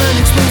 I'm an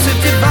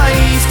explosive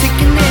device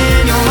ticking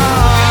in your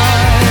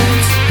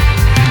heart.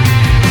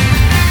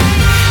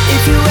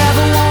 If you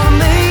ever wanna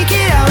make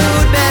it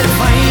out, better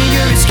find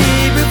your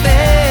escape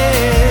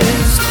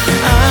fast.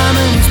 I'm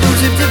an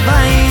explosive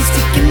device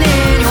ticking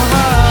in your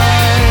heart.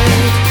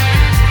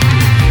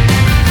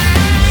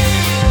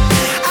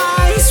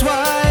 Ice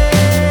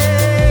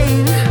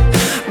wine,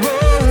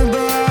 roll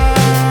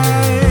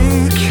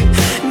back,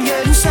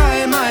 get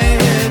inside my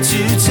head to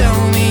tell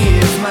me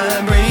if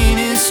my brain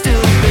is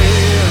still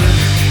there.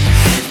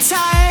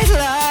 Tight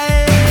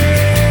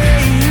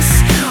lines,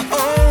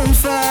 old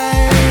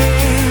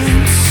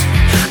fights,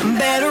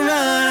 better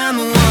run, I'm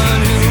the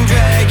one who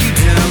drag you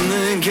down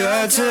the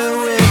gutter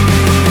with me.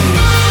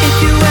 If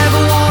you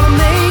ever wanna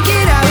make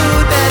it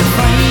out, better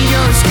find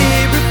your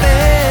escape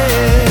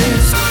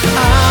fast.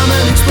 I'm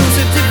an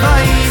explosive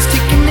device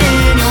ticking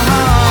in your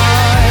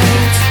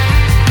heart.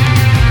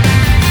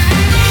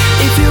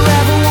 If you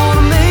ever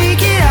wanna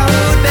make it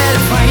out,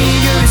 better find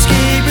your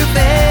escape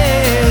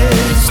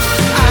fast.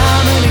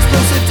 I'm an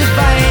explosive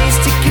device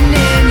ticking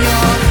in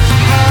your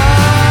heart.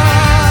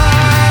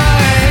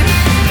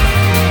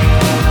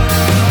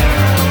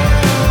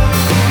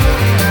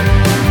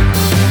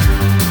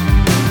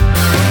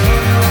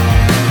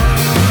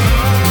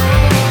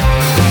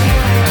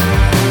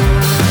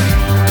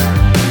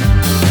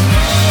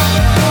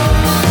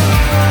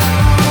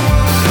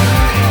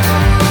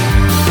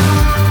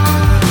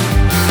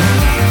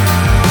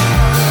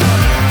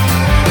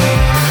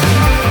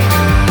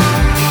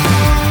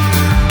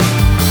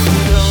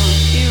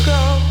 Don't you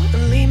go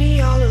and leave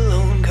me all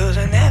alone, 'cause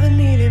I never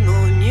needed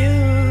more than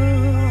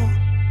you.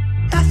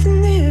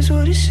 Nothing is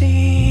what it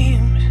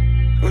seems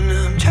when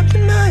I'm trapped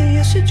in my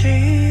acid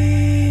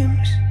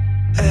dreams.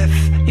 If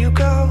you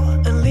go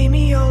and leave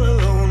me all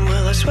alone,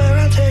 well, I swear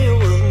I'll tell your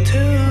world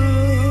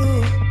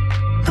too.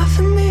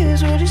 Nothing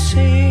is what it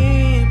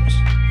seems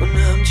when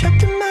I'm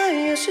trapped in my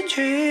acid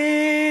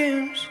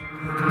dreams.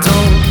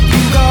 Don't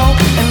you go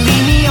and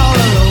leave me all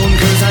alone,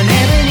 'cause I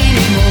never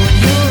needed more than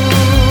you.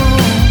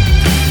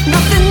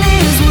 Nothing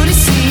is what it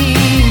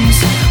seems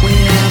when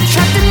I'm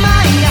trapped in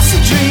my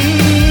acid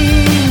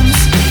dreams.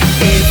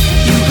 If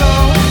you go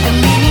and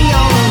leave me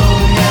all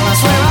alone, well, I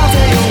swear I'll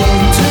tell you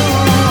one too.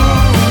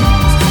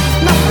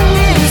 Nothing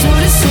is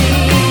what it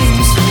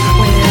seems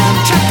when I'm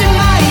trapped in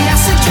my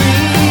acid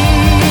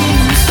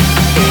dreams.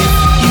 If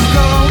you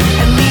go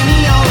and leave me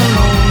all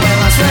alone, well,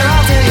 I swear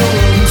I'll tell you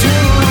one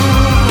too.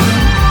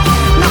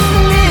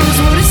 Nothing is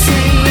what it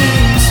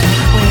seems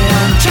when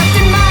I'm trapped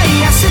in my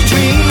acid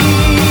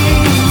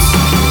dreams.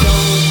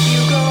 Don't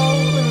you go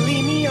and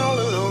leave me all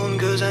alone,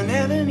 'cause I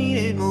never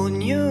needed more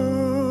than you.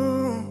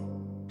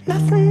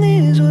 Nothing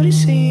is what it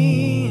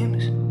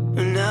seems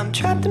when I'm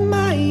trapped in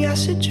my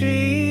acid dreams.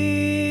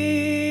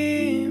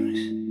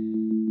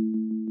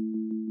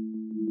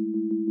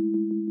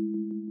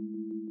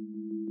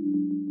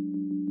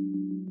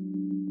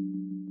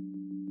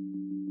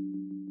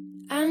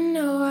 I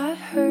know I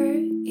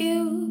hurt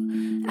you.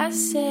 I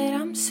said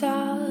I'm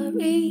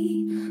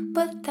sorry,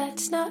 but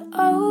that's not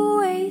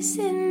always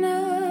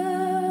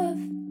enough.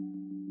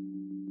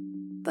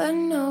 But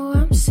no,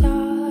 I'm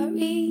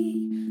sorry.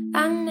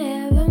 I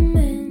never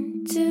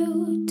meant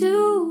to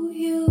do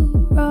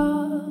you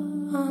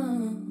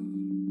wrong.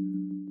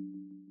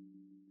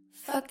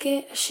 Fuck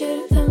it, I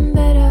should've done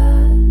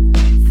better.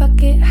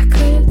 Fuck it, I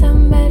could've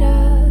done better.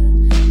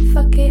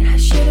 Fuck it, I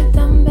should've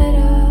done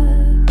better.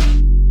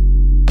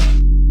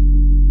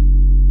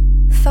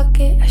 Fuck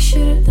it, I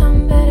should've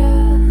done better.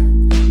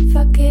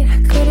 Fuck it, I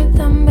could've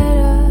done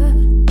better.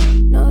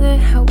 Know that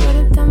I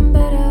would've done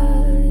better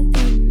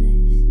than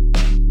this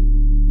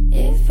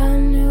if I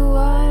knew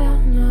what I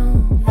know.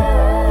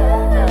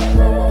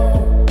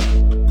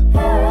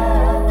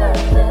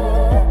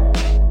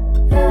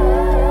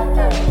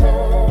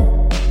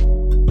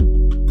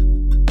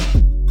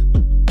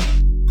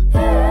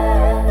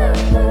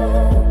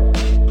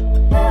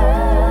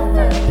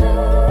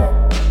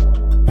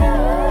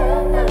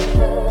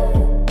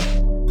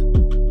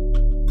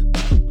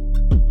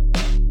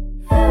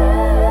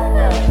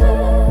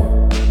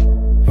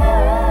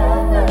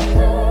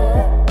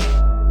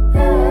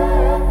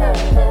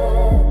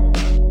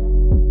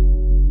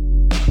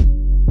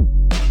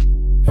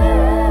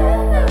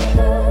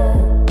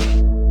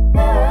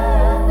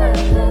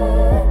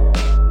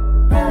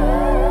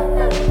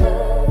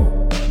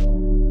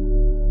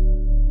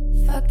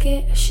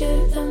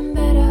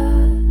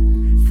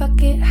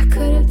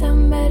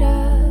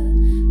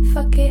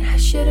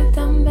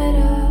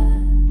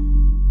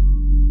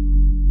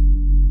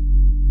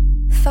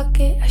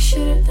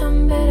 should've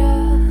done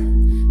better.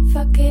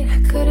 Fuck it, I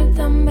could've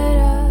done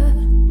better.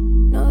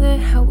 Know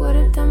that I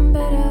would've done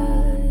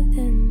better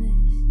than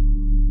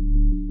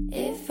this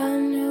if I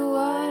knew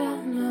what I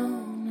know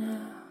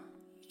now.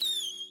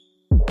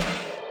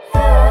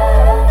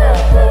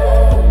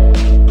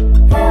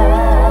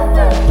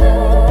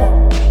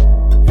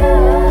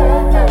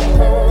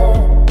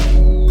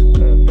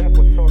 That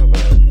was sort of a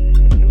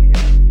New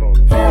Year's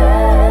bonus.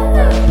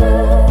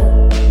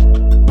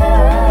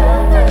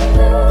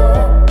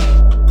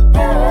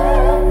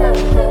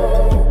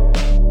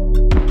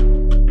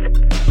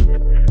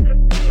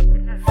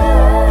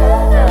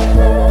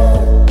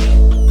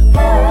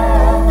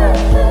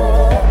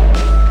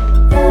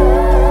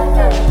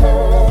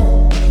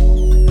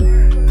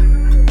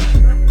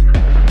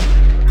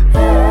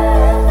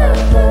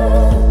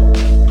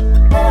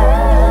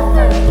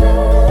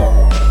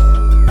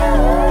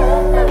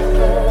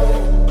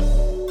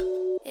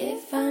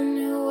 If I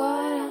knew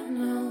what I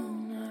know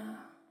now.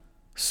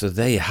 So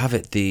there you have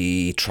it,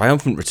 the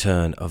triumphant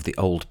return of the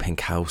old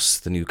Pink House,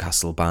 the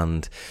Newcastle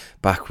band,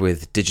 back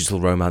with Digital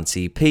Romance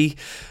EP.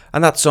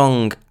 And that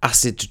song,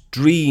 Acid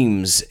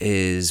Dreams,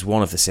 is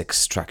one of the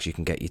 6 tracks you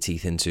can get your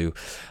teeth into.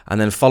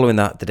 And then following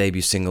that, the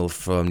debut single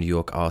from New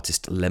York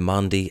artist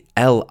Limandi,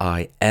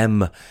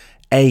 Limandi,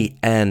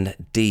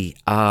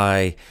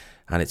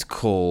 and it's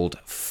called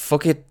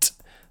Fuck It.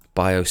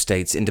 Bio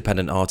states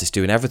independent artist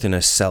doing everything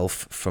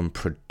herself, from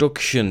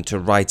production to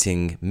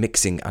writing,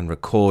 mixing and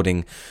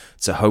recording,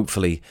 so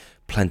hopefully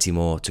plenty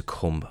more to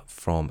come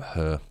from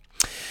her.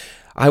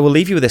 I will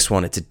leave you with this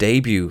one. It's a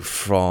debut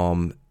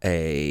from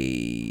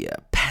a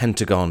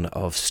pentagon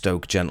of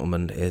Stoke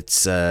gentlemen.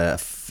 It's a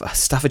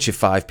Staffordshire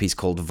 5-piece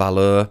called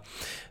Valeur,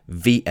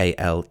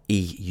 Valeur.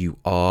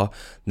 The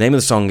name of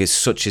the song is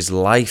Such Is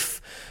Life.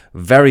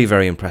 Very,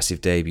 very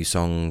impressive debut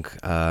song.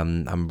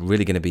 I'm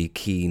really going to be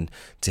keen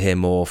to hear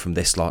more from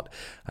this lot.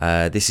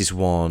 This is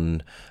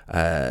one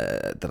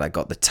that I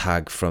got the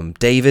tag from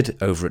David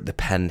over at the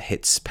Pen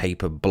Hits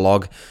Paper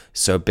blog.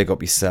 So big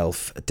up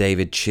yourself,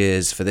 David.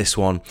 Cheers for this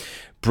one.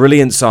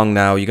 Brilliant song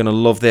now. You're going to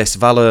love this.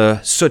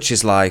 Valeur, Such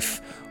Is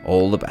Life.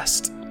 All the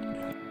best.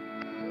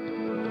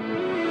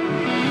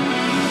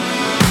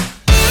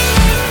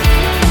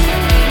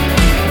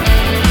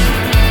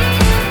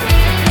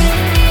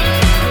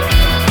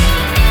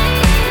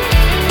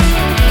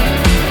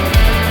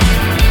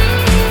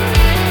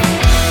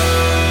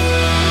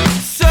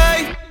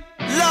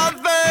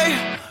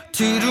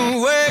 To the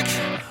wake,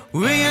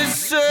 we are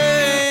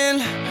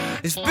saying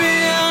it's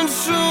been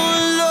too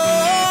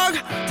long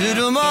that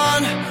I'm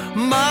on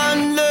my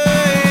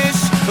knees.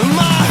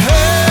 My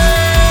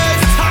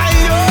head's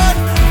tired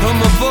and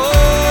my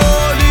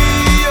body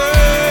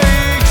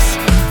aches.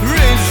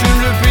 Rinse and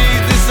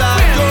repeat the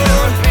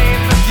cycle.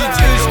 You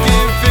just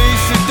can't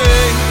face the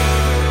day.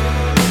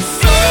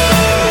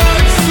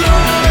 Such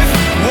life,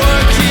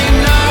 working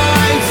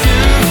 9 to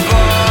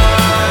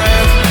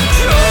 5.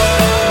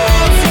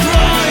 Jobs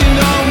grind,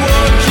 I'm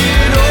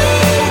working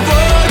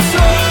overtime.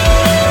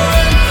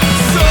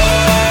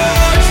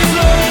 Such is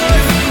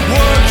life,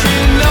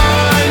 working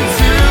 9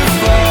 to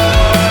 5.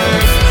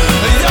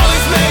 I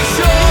always make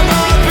sure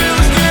my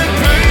bills get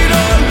paid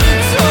on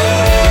time.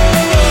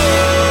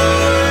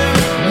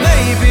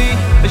 Maybe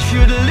I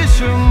should've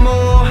listened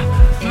more.